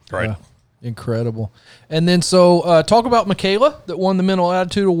later. Right. Yeah. Incredible. And then so talk about Michaela that won the Mental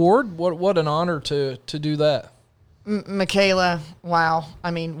Attitude Award. What an honor to do that. Michaela, wow.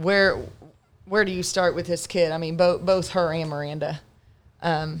 I mean, where do you start with this kid? I mean, both her and Miranda.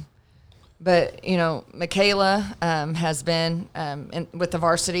 But Michaela has been with the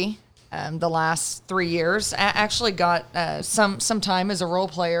varsity the last 3 years. Actually got some time as a role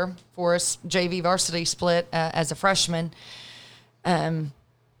player for us, JV varsity split as a freshman.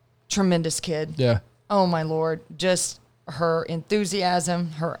 Tremendous kid. Yeah. Oh my Lord. Just her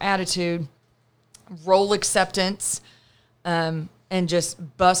enthusiasm, her attitude, role acceptance, and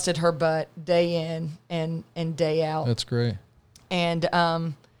just busted her butt day in and day out. That's great. And,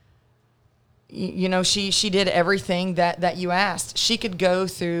 she did everything that you asked. She could go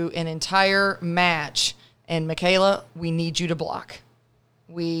through an entire match, and Michaela, we need you to block.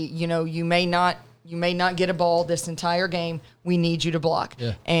 You may not get a ball this entire game. We need you to block.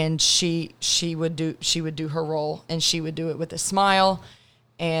 Yeah. And she would do her role, and she would do it with a smile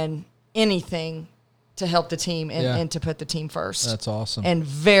and anything to help the team and to put the team first. That's awesome. And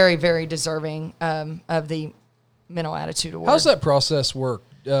very, very deserving of the Mental Attitude Award. How's that process work?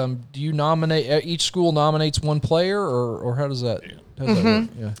 Do you nominate, each school nominates one player, or how does that, work?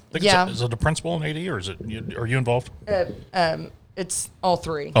 Yeah. Is it the principal and AD, or are you involved? It's all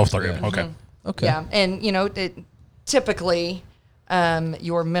three. Oh, three of them. Okay. Okay. Yeah, and typically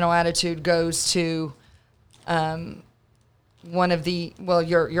your mental attitude goes to one of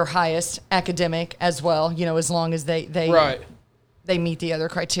your highest academic as well. As long as they Right. they meet the other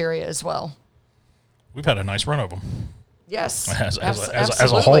criteria as well. We've had a nice run of them Yes, as a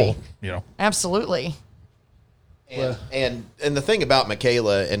absolutely. whole. Absolutely. And the thing about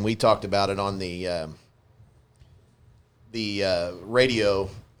Michaela, and we talked about it on the radio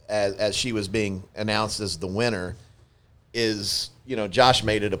as she was being announced as the winner, is Josh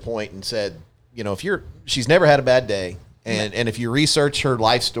made it a point and said, she's never had a bad day, and if you research her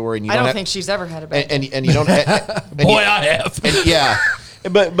life story, and you I don't have, think she's ever had a bad day. and you don't Boy, I have. yeah,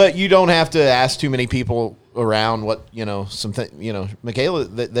 but you don't have to ask too many people around what Michaela,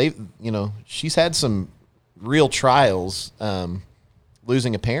 they she's had some real trials,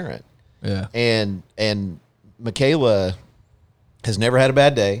 losing a parent. Yeah. And Michaela has never had a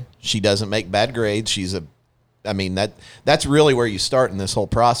bad day. She doesn't make bad grades. That's really where you start in this whole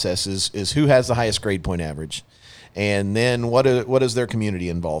process is who has the highest grade point average. And then what is their community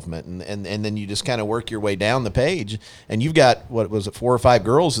involvement? And then you just kind of work your way down the page, and you've got, 4 or 5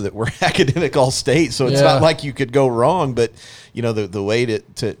 girls that were academic all state. So it's not like you could go wrong, but the way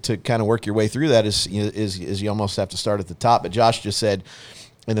to kind of work your way through that is you almost have to start at the top. But Josh just said,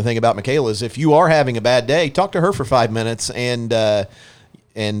 and the thing about Michaela is if you are having a bad day, talk to her for 5 minutes and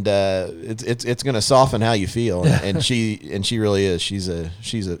it's going to soften how you feel. And she really is. She's a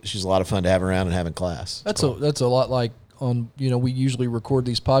lot of fun to have around and have in class. That's a lot like on, we usually record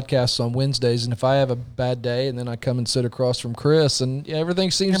these podcasts on Wednesdays, and if I have a bad day and then I come and sit across from Chris and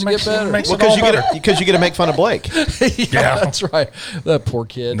everything seems to get better. Because you get to make fun of Blake. Yeah, that's right. That poor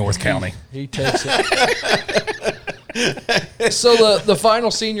kid. North County. He takes it. So the final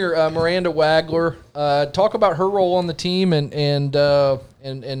senior, Miranda Wagler, talk about her role on the team and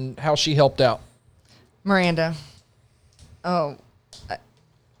how she helped out. Miranda. Oh,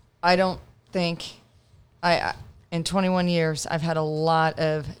 I don't think in 21 years I've had a lot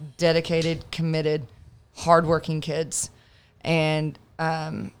of dedicated, committed, hardworking kids, and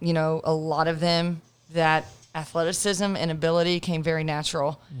a lot of them that athleticism and ability came very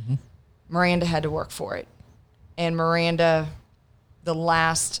natural. Mm-hmm. Miranda had to work for it. And Miranda, the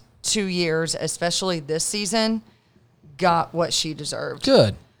last 2 years, especially this season, got what she deserved.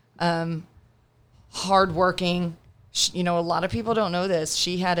 Good. Hardworking. You know, a lot of people don't know this.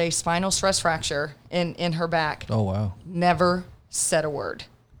 She had a spinal stress fracture in her back. Oh, wow. Never said a word.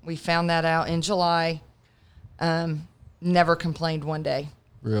 We found that out in July. Never complained one day.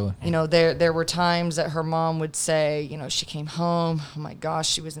 Really? You know, there were times that her mom would say, you know, she came home, oh my gosh,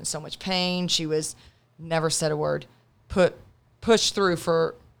 she was in so much pain. She was never said a word. Pushed through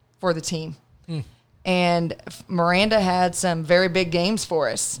for the team. And Miranda had some very big games for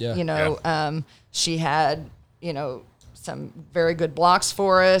us. Yeah. You know, she had, you know, some very good blocks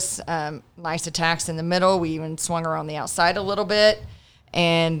for us, nice attacks in the middle. We even swung her on the outside a little bit.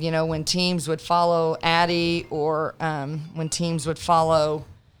 And, you know, when teams would follow Addie or when teams would follow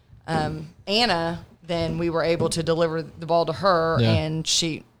Anna, then we were able to deliver the ball to her, and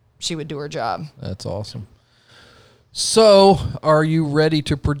she would do her job. That's awesome. So, are you ready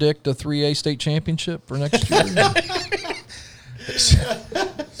to predict a 3A state championship for next year?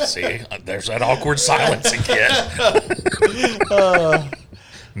 See, there's that awkward silence again.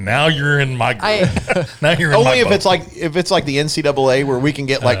 Now you're in my group. Now you're in Only my if boat. it's like the NCAA where we can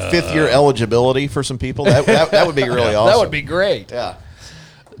get like 5th year eligibility for some people. That would be really awesome. That would be great. Yeah.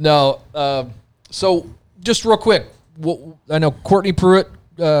 No, so just real quick, I know Courtney Pruitt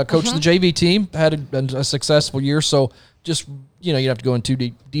coached the JV team, had a successful year. So just, you know, you don't have to go into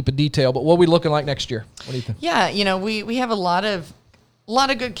deep in detail, but what are we looking like next year? What do you think? Yeah, you know, we have a lot of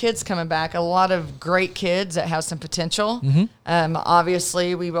good kids coming back, a lot of great kids that have some potential.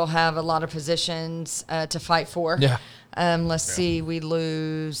 Obviously, we will have a lot of positions to fight for. Yeah. Let's see, we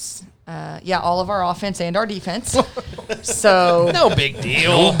lose, all of our offense and our defense. So No big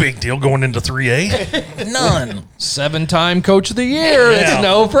deal. No big deal going into 3A. None. 7-time coach of the year. Yeah. It's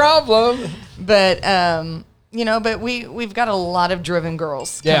no problem. But you know, but we've got a lot of driven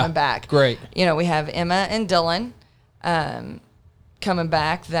girls coming back. Great. You know, we have Emma and Dylan coming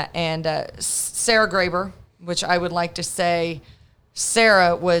back, and Sarah Graber, which I would like to say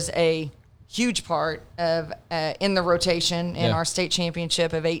Sarah was a huge part of in the rotation in our state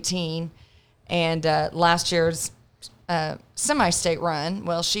championship of 18, and last year's semi-state run.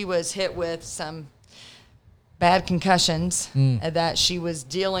 Well, she was hit with some bad concussions that she was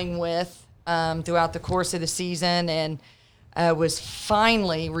dealing with throughout the course of the season, and was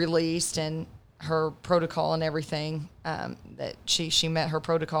finally released, and her protocol and everything, that she met her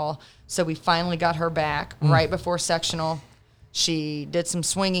protocol. So we finally got her back right before sectional. She did some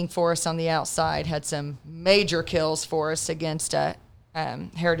swinging for us on the outside, had some major kills for us against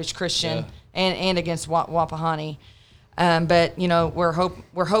Heritage Christian and against Wapahani. But, you know, we're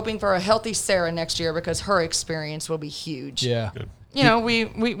hoping for a healthy Sarah next year because her experience will be huge. Yeah. Good. You know,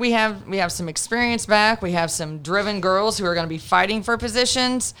 we have some experience back. We have some driven girls who are going to be fighting for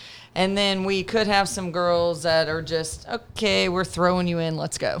positions. And then we could have some girls that are just, okay, we're throwing you in,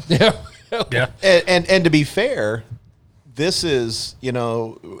 let's go. Yeah. Yeah. And to be fair, this is, you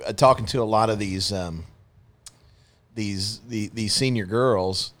know, talking to a lot of these senior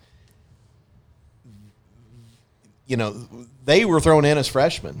girls, you know, they were thrown in as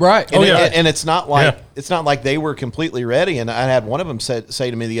freshmen, Right. And, Oh, yeah. and it's not like they were completely ready. And I had one of them say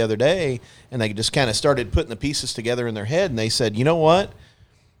to me the other day, and they just kind of started putting the pieces together in their head, and they said, you know what?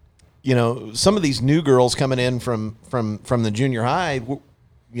 You know, some of these new girls coming in from the junior high,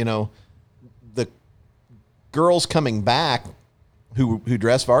 you know, the girls coming back who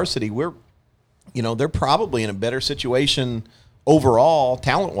dress varsity, they're probably in a better situation overall,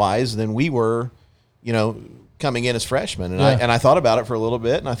 talent-wise, than we were, you know, coming in as freshmen. And I thought about it for a little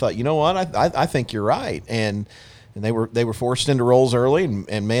bit, and I thought, you know what, I think you're right. And they were forced into roles early,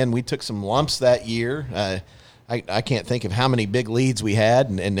 and man, we took some lumps that year. I can't think of how many big leads we had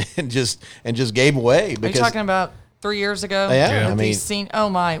and just gave away. Are you Because talking about 3 years ago? Yeah, With I mean- these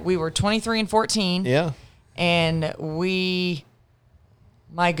we were 23-14. yeah. And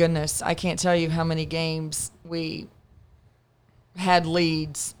my goodness, I can't tell you how many games we had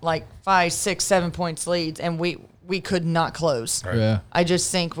leads, like 5, 6, 7 points leads, and we could not close. Right. Yeah. I just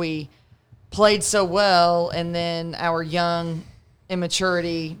think we played so well, and then our young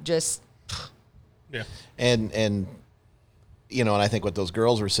immaturity just, Yeah. And you know, and I think what those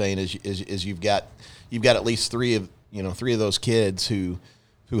girls were saying is you've got at least three of those kids who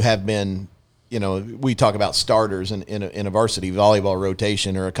have been, you know, we talk about starters in a varsity volleyball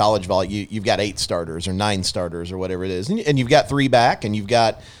rotation or a college volley. You've got 8 starters or 9 starters or whatever it is, and you've got 3 back, and you've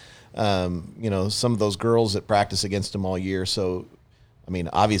got you know, some of those girls that practice against them all year. So, I mean,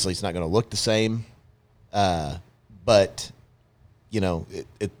 obviously it's not going to look the same, but you know,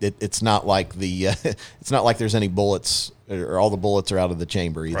 it's not like it's not like there's any bullets or all the bullets are out of the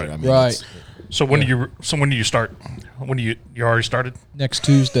chamber either. Right. I mean, Right. So when do you start? When do you already started? Next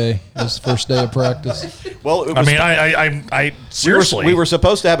Tuesday is the first day of practice. Well, it I was, mean, I seriously. we were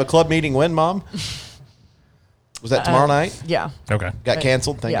supposed to have a club meeting when, Mom? Was that tomorrow night? Yeah. okay. Got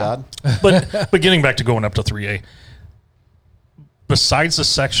canceled, thank Yeah. God. But getting back to going up to 3A, besides the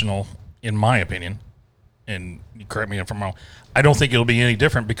sectional, in my opinion, and you correct me if I'm wrong, I don't think it'll be any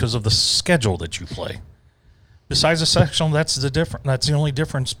different because of the schedule that you play. Besides the sectional, that's the only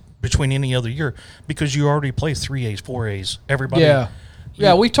difference between any other year because you already play 3As, 4As, everybody.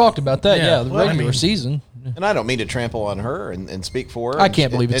 Yeah, we talked about that. Yeah, Yeah, the well, I regular mean- season. And I don't mean to trample on her and speak for her. I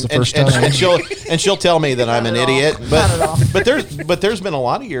can't believe it's the first and, time. And she'll tell me that I'm an Not at all. idiot. Not at all. But there's been a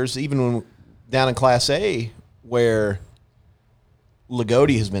lot of years, even when down in Class A, where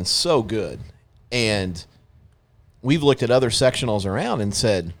Lagodi has been so good, and we've looked at other sectionals around and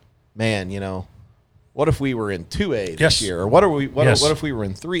said, man, what if we were in 2A this Yes. year, or what Yes. if we were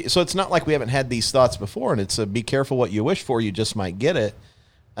in 3? So it's not like we haven't had these thoughts before, and it's a be careful what you wish for, you just might get it.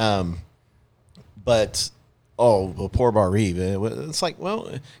 But poor Bar-Eve. It's like, well,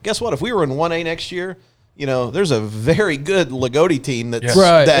 guess what? If we were in 1A next year, there's a very good Lagodi team that's Yes.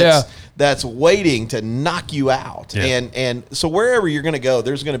 Right, that's waiting to knock you out. Yeah. And so wherever you're going to go,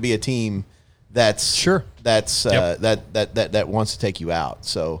 there's going to be a team that's Sure. that's Yep. that wants to take you out.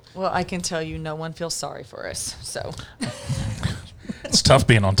 So Well, I can tell you, no one feels sorry for us. So It's tough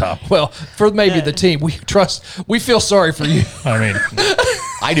being on top. Well, for maybe the team, we feel sorry for you. I mean,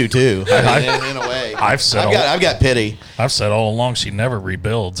 I do too. In a way, I've said I've got pity. I've said all along she never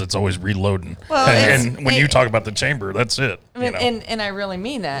rebuilds. It's always reloading. Well, and when you talk about the chamber, that's it. I mean, and I really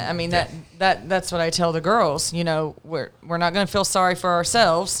mean that. I mean that's what I tell the girls. We're not going to feel sorry for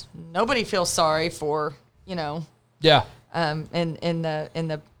ourselves. Nobody feels sorry for Yeah. in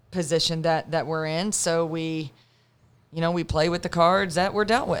the position that we're in. So we play with the cards that we're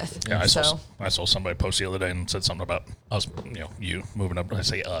dealt with. Yeah, So I saw somebody post the other day and said something about us, you moving up. I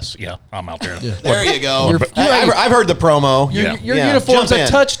say us. Yeah, I'm out there. There you go. You're- I've heard the promo. Your, Yeah. your Yeah, uniform's jump a in.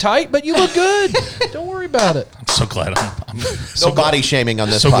 touch tight, but you look good. Don't worry about it. I'm so glad I'm so No body shaming on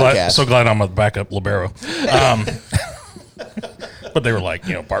this so podcast. glad, so glad I'm a backup libero. But they were like,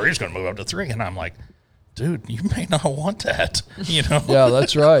 Barry's going to move up to 3, and I'm like, dude, you may not want that. Yeah,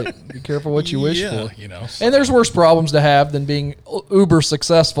 that's right. Be careful what you wish yeah, for. And there's worse problems to have than being uber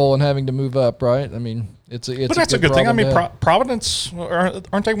successful and having to move up, right? I mean, it's but that's a good thing. I mean, Providence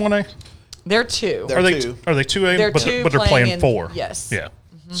aren't they 1A? they're two. They're Are they two. Are they 2A? They're but, two but they're playing playing in- 4. yes. Yeah.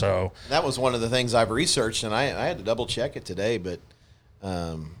 So That was one of the things I've researched, and I had to double check it today, but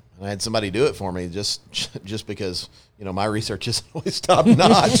I had somebody do it for me just because my research isn't always top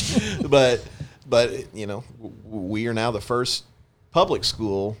notch, but we are now the first public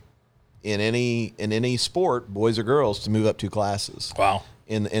school in any sport, boys or girls, to move up 2 classes. wow.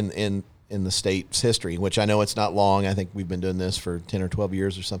 In the state's history, which I know it's not long. I think we've been doing this for 10 or 12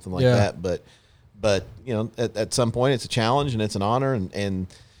 years or something like Yeah. that. But at some point it's a challenge and it's an honor. And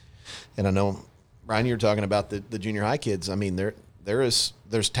I know, Brian, you were talking about the junior high kids. I mean, there's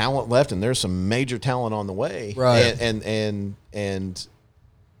talent left, and there's some major talent on the way. Right. And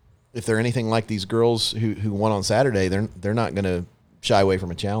if they're anything like these girls who won on Saturday, they're not going to shy away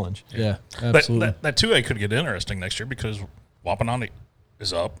from a challenge. Yeah, absolutely. That 2A could get interesting next year because Wapanani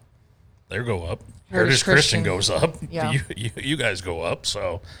is up. They go up. Heritage Christian goes up. Yeah. You guys go up.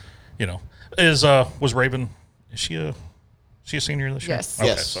 So, was Raven? Is she a senior this year? Yes. Okay,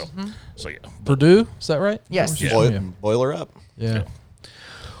 Yes. So yeah. Purdue, is that right? Yes. Yeah. Boiler up. Yeah.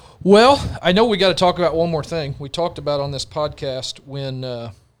 Well, I know we got to talk about one more thing. We talked about on this podcast when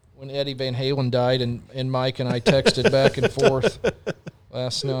Eddie Van Halen died, and Mike and I texted back and forth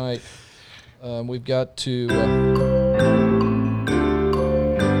last night. We've got to.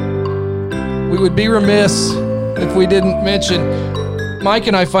 We would be remiss if we didn't mention. Mike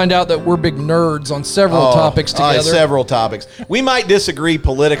and I find out that we're big nerds on several topics together. Several topics. We might disagree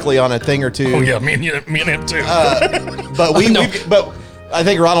politically on a thing or two. Oh yeah, me and him too. But No. but I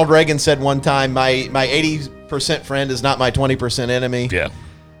think Ronald Reagan said one time, my 80% friend is not my 20% enemy. yeah.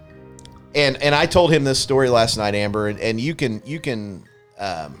 And I told him this story last night, Amber, and you can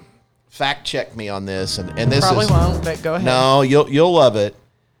fact check me on this. And this Probably is, won't, but go ahead. No, you'll love it.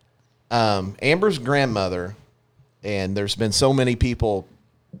 Amber's grandmother, and there's been so many people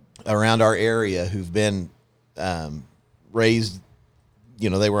around our area who've been raised.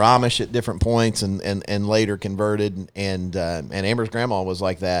 They were Amish at different points and later converted, and Amber's grandma was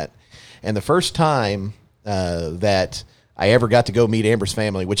like that. And the first time that I ever got to go meet Amber's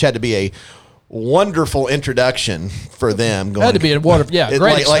family, which had to be a wonderful introduction for them. Going, Had to be a wonderful, it-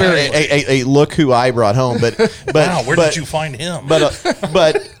 great like experience. a look who I brought home. But Wow, where but, did you find him? But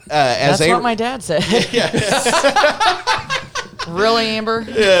as That's what my dad said. Really, Amber?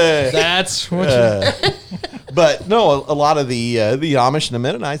 That's what But no, a lot of the Amish and the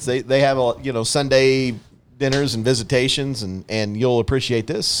Mennonites, they have Sunday dinners and visitations, and you'll appreciate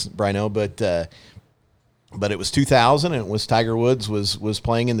this, Brino. But it was 2000, and it was Tiger Woods was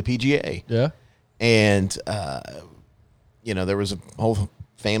playing in the PGA, yeah. and there was a whole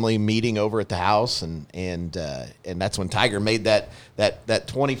family meeting over at the house, and that's when Tiger made that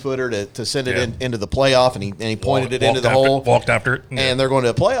 20-footer to send it into the playoff, and he pointed it into the hole, walked after it, and they're going to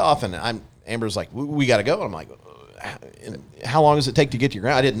a playoff, and Amber's like, we got to go. And I'm like, how long does it take to get to your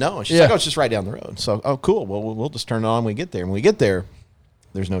ground? I didn't know. And she's like, oh, it's just right down the road. So, oh, cool. Well, we'll just turn it on when we get there. And when we get there,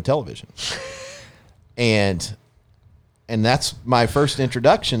 there's no television. and that's my first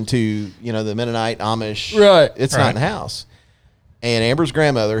introduction to, the Mennonite, Amish. Right. It's not in the house. And Amber's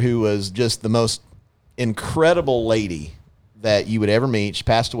grandmother, who was just the most incredible lady that you would ever meet. She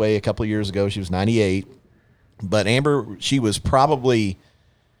passed away a couple of years ago. She was 98. But Amber, she was probably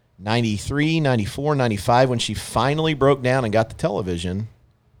 93, 94, 95 when she finally broke down and got the television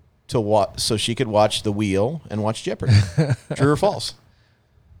so she could watch The Wheel and watch Jeopardy. True or false?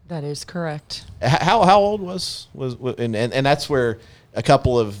 That is correct. How old was and that's where a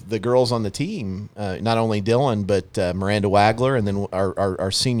couple of the girls on the team, not only Dylan but Miranda Wagler, and then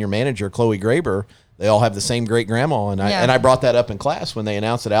our senior manager Chloe Graber, they all have the same great grandma, and I brought that up in class when they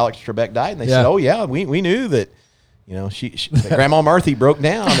announced that Alex Trebek died, and they said, "Oh yeah, we knew that." She Grandma Marthy broke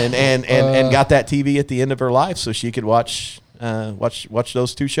down and got that TV at the end of her life so she could watch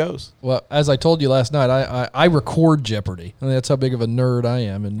those two shows. Well, as I told you last night, I record Jeopardy. I mean, that's how big of a nerd I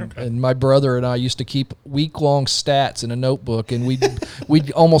am. And my brother and I used to keep week-long stats in a notebook, and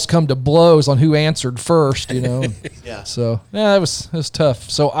we'd almost come to blows on who answered first, Yeah. So, it was tough.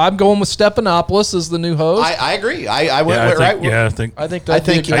 So I'm going with Stephanopoulos as the new host. I agree. I went I think think I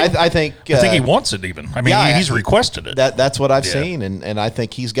think I think he wants it even. I mean, he's requested it. That's what I've seen, and I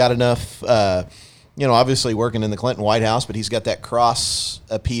think he's got enough. Obviously working in the Clinton White House, but he's got that cross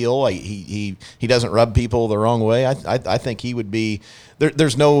appeal. He doesn't rub people the wrong way. I think he would be.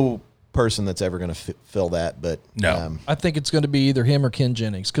 There's no person that's ever going to fill that. But no, I think it's going to be either him or Ken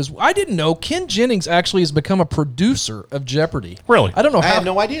Jennings, because I didn't know Ken Jennings actually has become a producer of Jeopardy. Really? I don't know. I had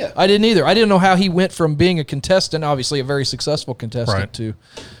no idea. I didn't either. I didn't know how he went from being a contestant, obviously a very successful contestant,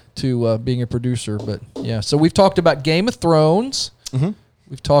 to being a producer. But yeah, so we've talked about Game of Thrones. Mm-hmm.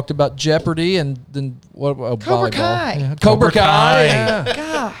 We've talked about Jeopardy, and then what? Cobra Kai. Yeah. Cobra Kai. Kai.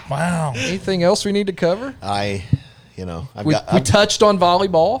 Yeah. Wow. Anything else we need to cover? We touched on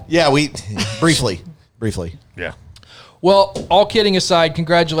volleyball. Yeah, we briefly. Yeah. Well, all kidding aside,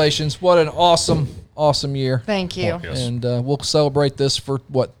 congratulations! What an awesome year. Thank you. Yes. And we'll celebrate this for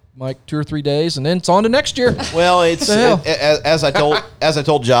what, Mike, 2 or 3 days, and then it's on to next year. Well, it's The hell? as I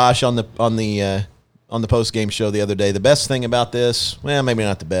told Josh on the post game show the other day. The best thing about this, well, maybe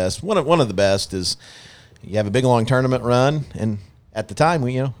not the best. One of the best is you have a big long tournament run, and at the time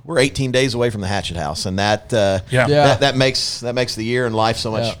we're 18 days away from the Hatchet House, and that makes the year and life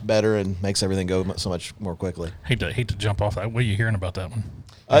so much better and makes everything go so much more quickly. Hate to jump off that. What are you hearing about that one?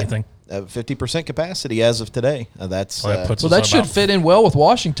 Anything? 50% capacity as of today. That's that should fit in well with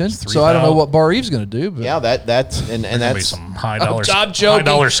Washington. So I don't know what Bar Eve's going to do. But yeah, that's and that's that's some high dollar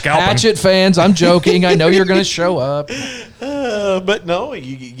scalping. Hatchet fans, I'm joking. I know you're going to show up. But no,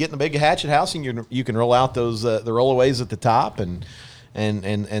 you get in the big Hatchet House and you can roll out those the rollaways at the top and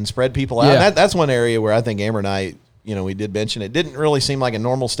spread people out. Yeah. That's one area where I think Amber and I, we did mention it didn't really seem like a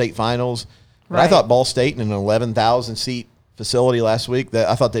normal state finals. But I thought Ball State in an 11,000 seat facility last week, that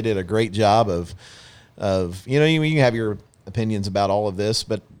I thought they did a great job of you can have your opinions about all of this,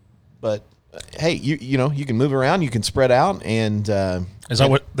 but hey, you can move around, you can spread out, and is that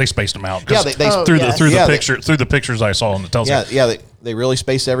what they spaced them out? Yeah, through the pictures I saw on the television. Yeah, they really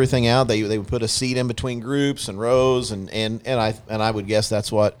spaced everything out. They would put a seat in between groups and rows, and I would guess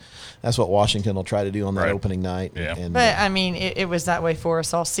that's what Washington will try to do on that opening night. Yeah. But I mean, it was that way for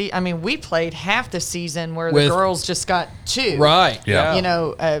us all. I mean, we played half the season where the girls just got 2. Right. Yeah.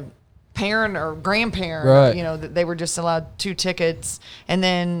 A parent or grandparent. Right. They were just allowed 2 tickets, and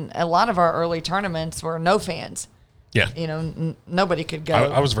then a lot of our early tournaments were no fans. Yeah. Nobody could go.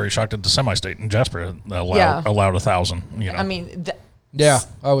 I was very shocked at the semi-state in Jasper allowed 1,000. I mean.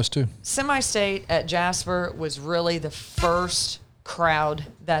 I was too. Semi-state at Jasper was really the first crowd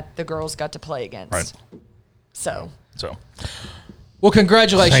that the girls got to play against. Right. So. Well,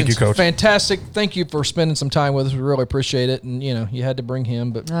 congratulations. Thank you, Coach. Fantastic. Thank you for spending some time with us. We really appreciate it. And, you had to bring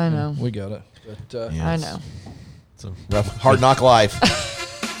him, but I know. we got it. But, I know. It's a rough, hard knock life.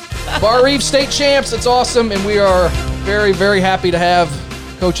 Bar Reeve state champs. It's awesome, and we are very, very happy to have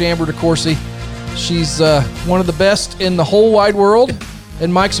Coach Amber DeCourcy. She's one of the best in the whole wide world,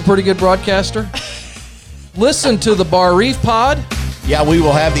 and Mike's a pretty good broadcaster. Listen to the Bar Reeve pod. Yeah, we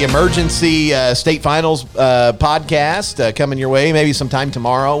will have the emergency state finals podcast coming your way. Maybe sometime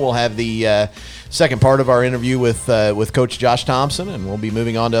tomorrow. We'll have the second part of our interview with Coach Josh Thompson, and we'll be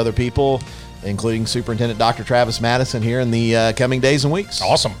moving on to other people, including Superintendent Dr. Travis Madison here in the coming days and weeks.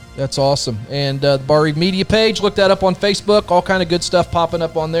 Awesome. That's awesome. And the Bar Reeve media page, look that up on Facebook. All kind of good stuff popping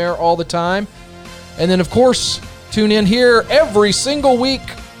up on there all the time. And then, of course, tune in here every single week,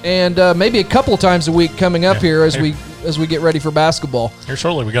 and maybe a couple of times a week coming up here as we get ready for basketball. Here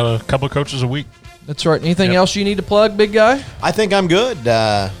shortly, we got a couple of coaches a week. That's right. Anything else you need to plug, big guy? I think I'm good.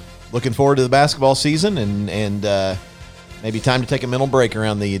 Looking forward to the basketball season, and maybe time to take a mental break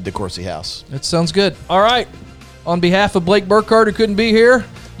around the DeCourcy house. That sounds good. All right. On behalf of Blake Burkhardt, who couldn't be here,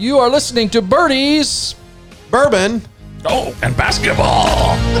 you are listening to Birdie's Bourbon. Oh, and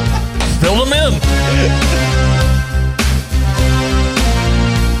basketball. Fill them in.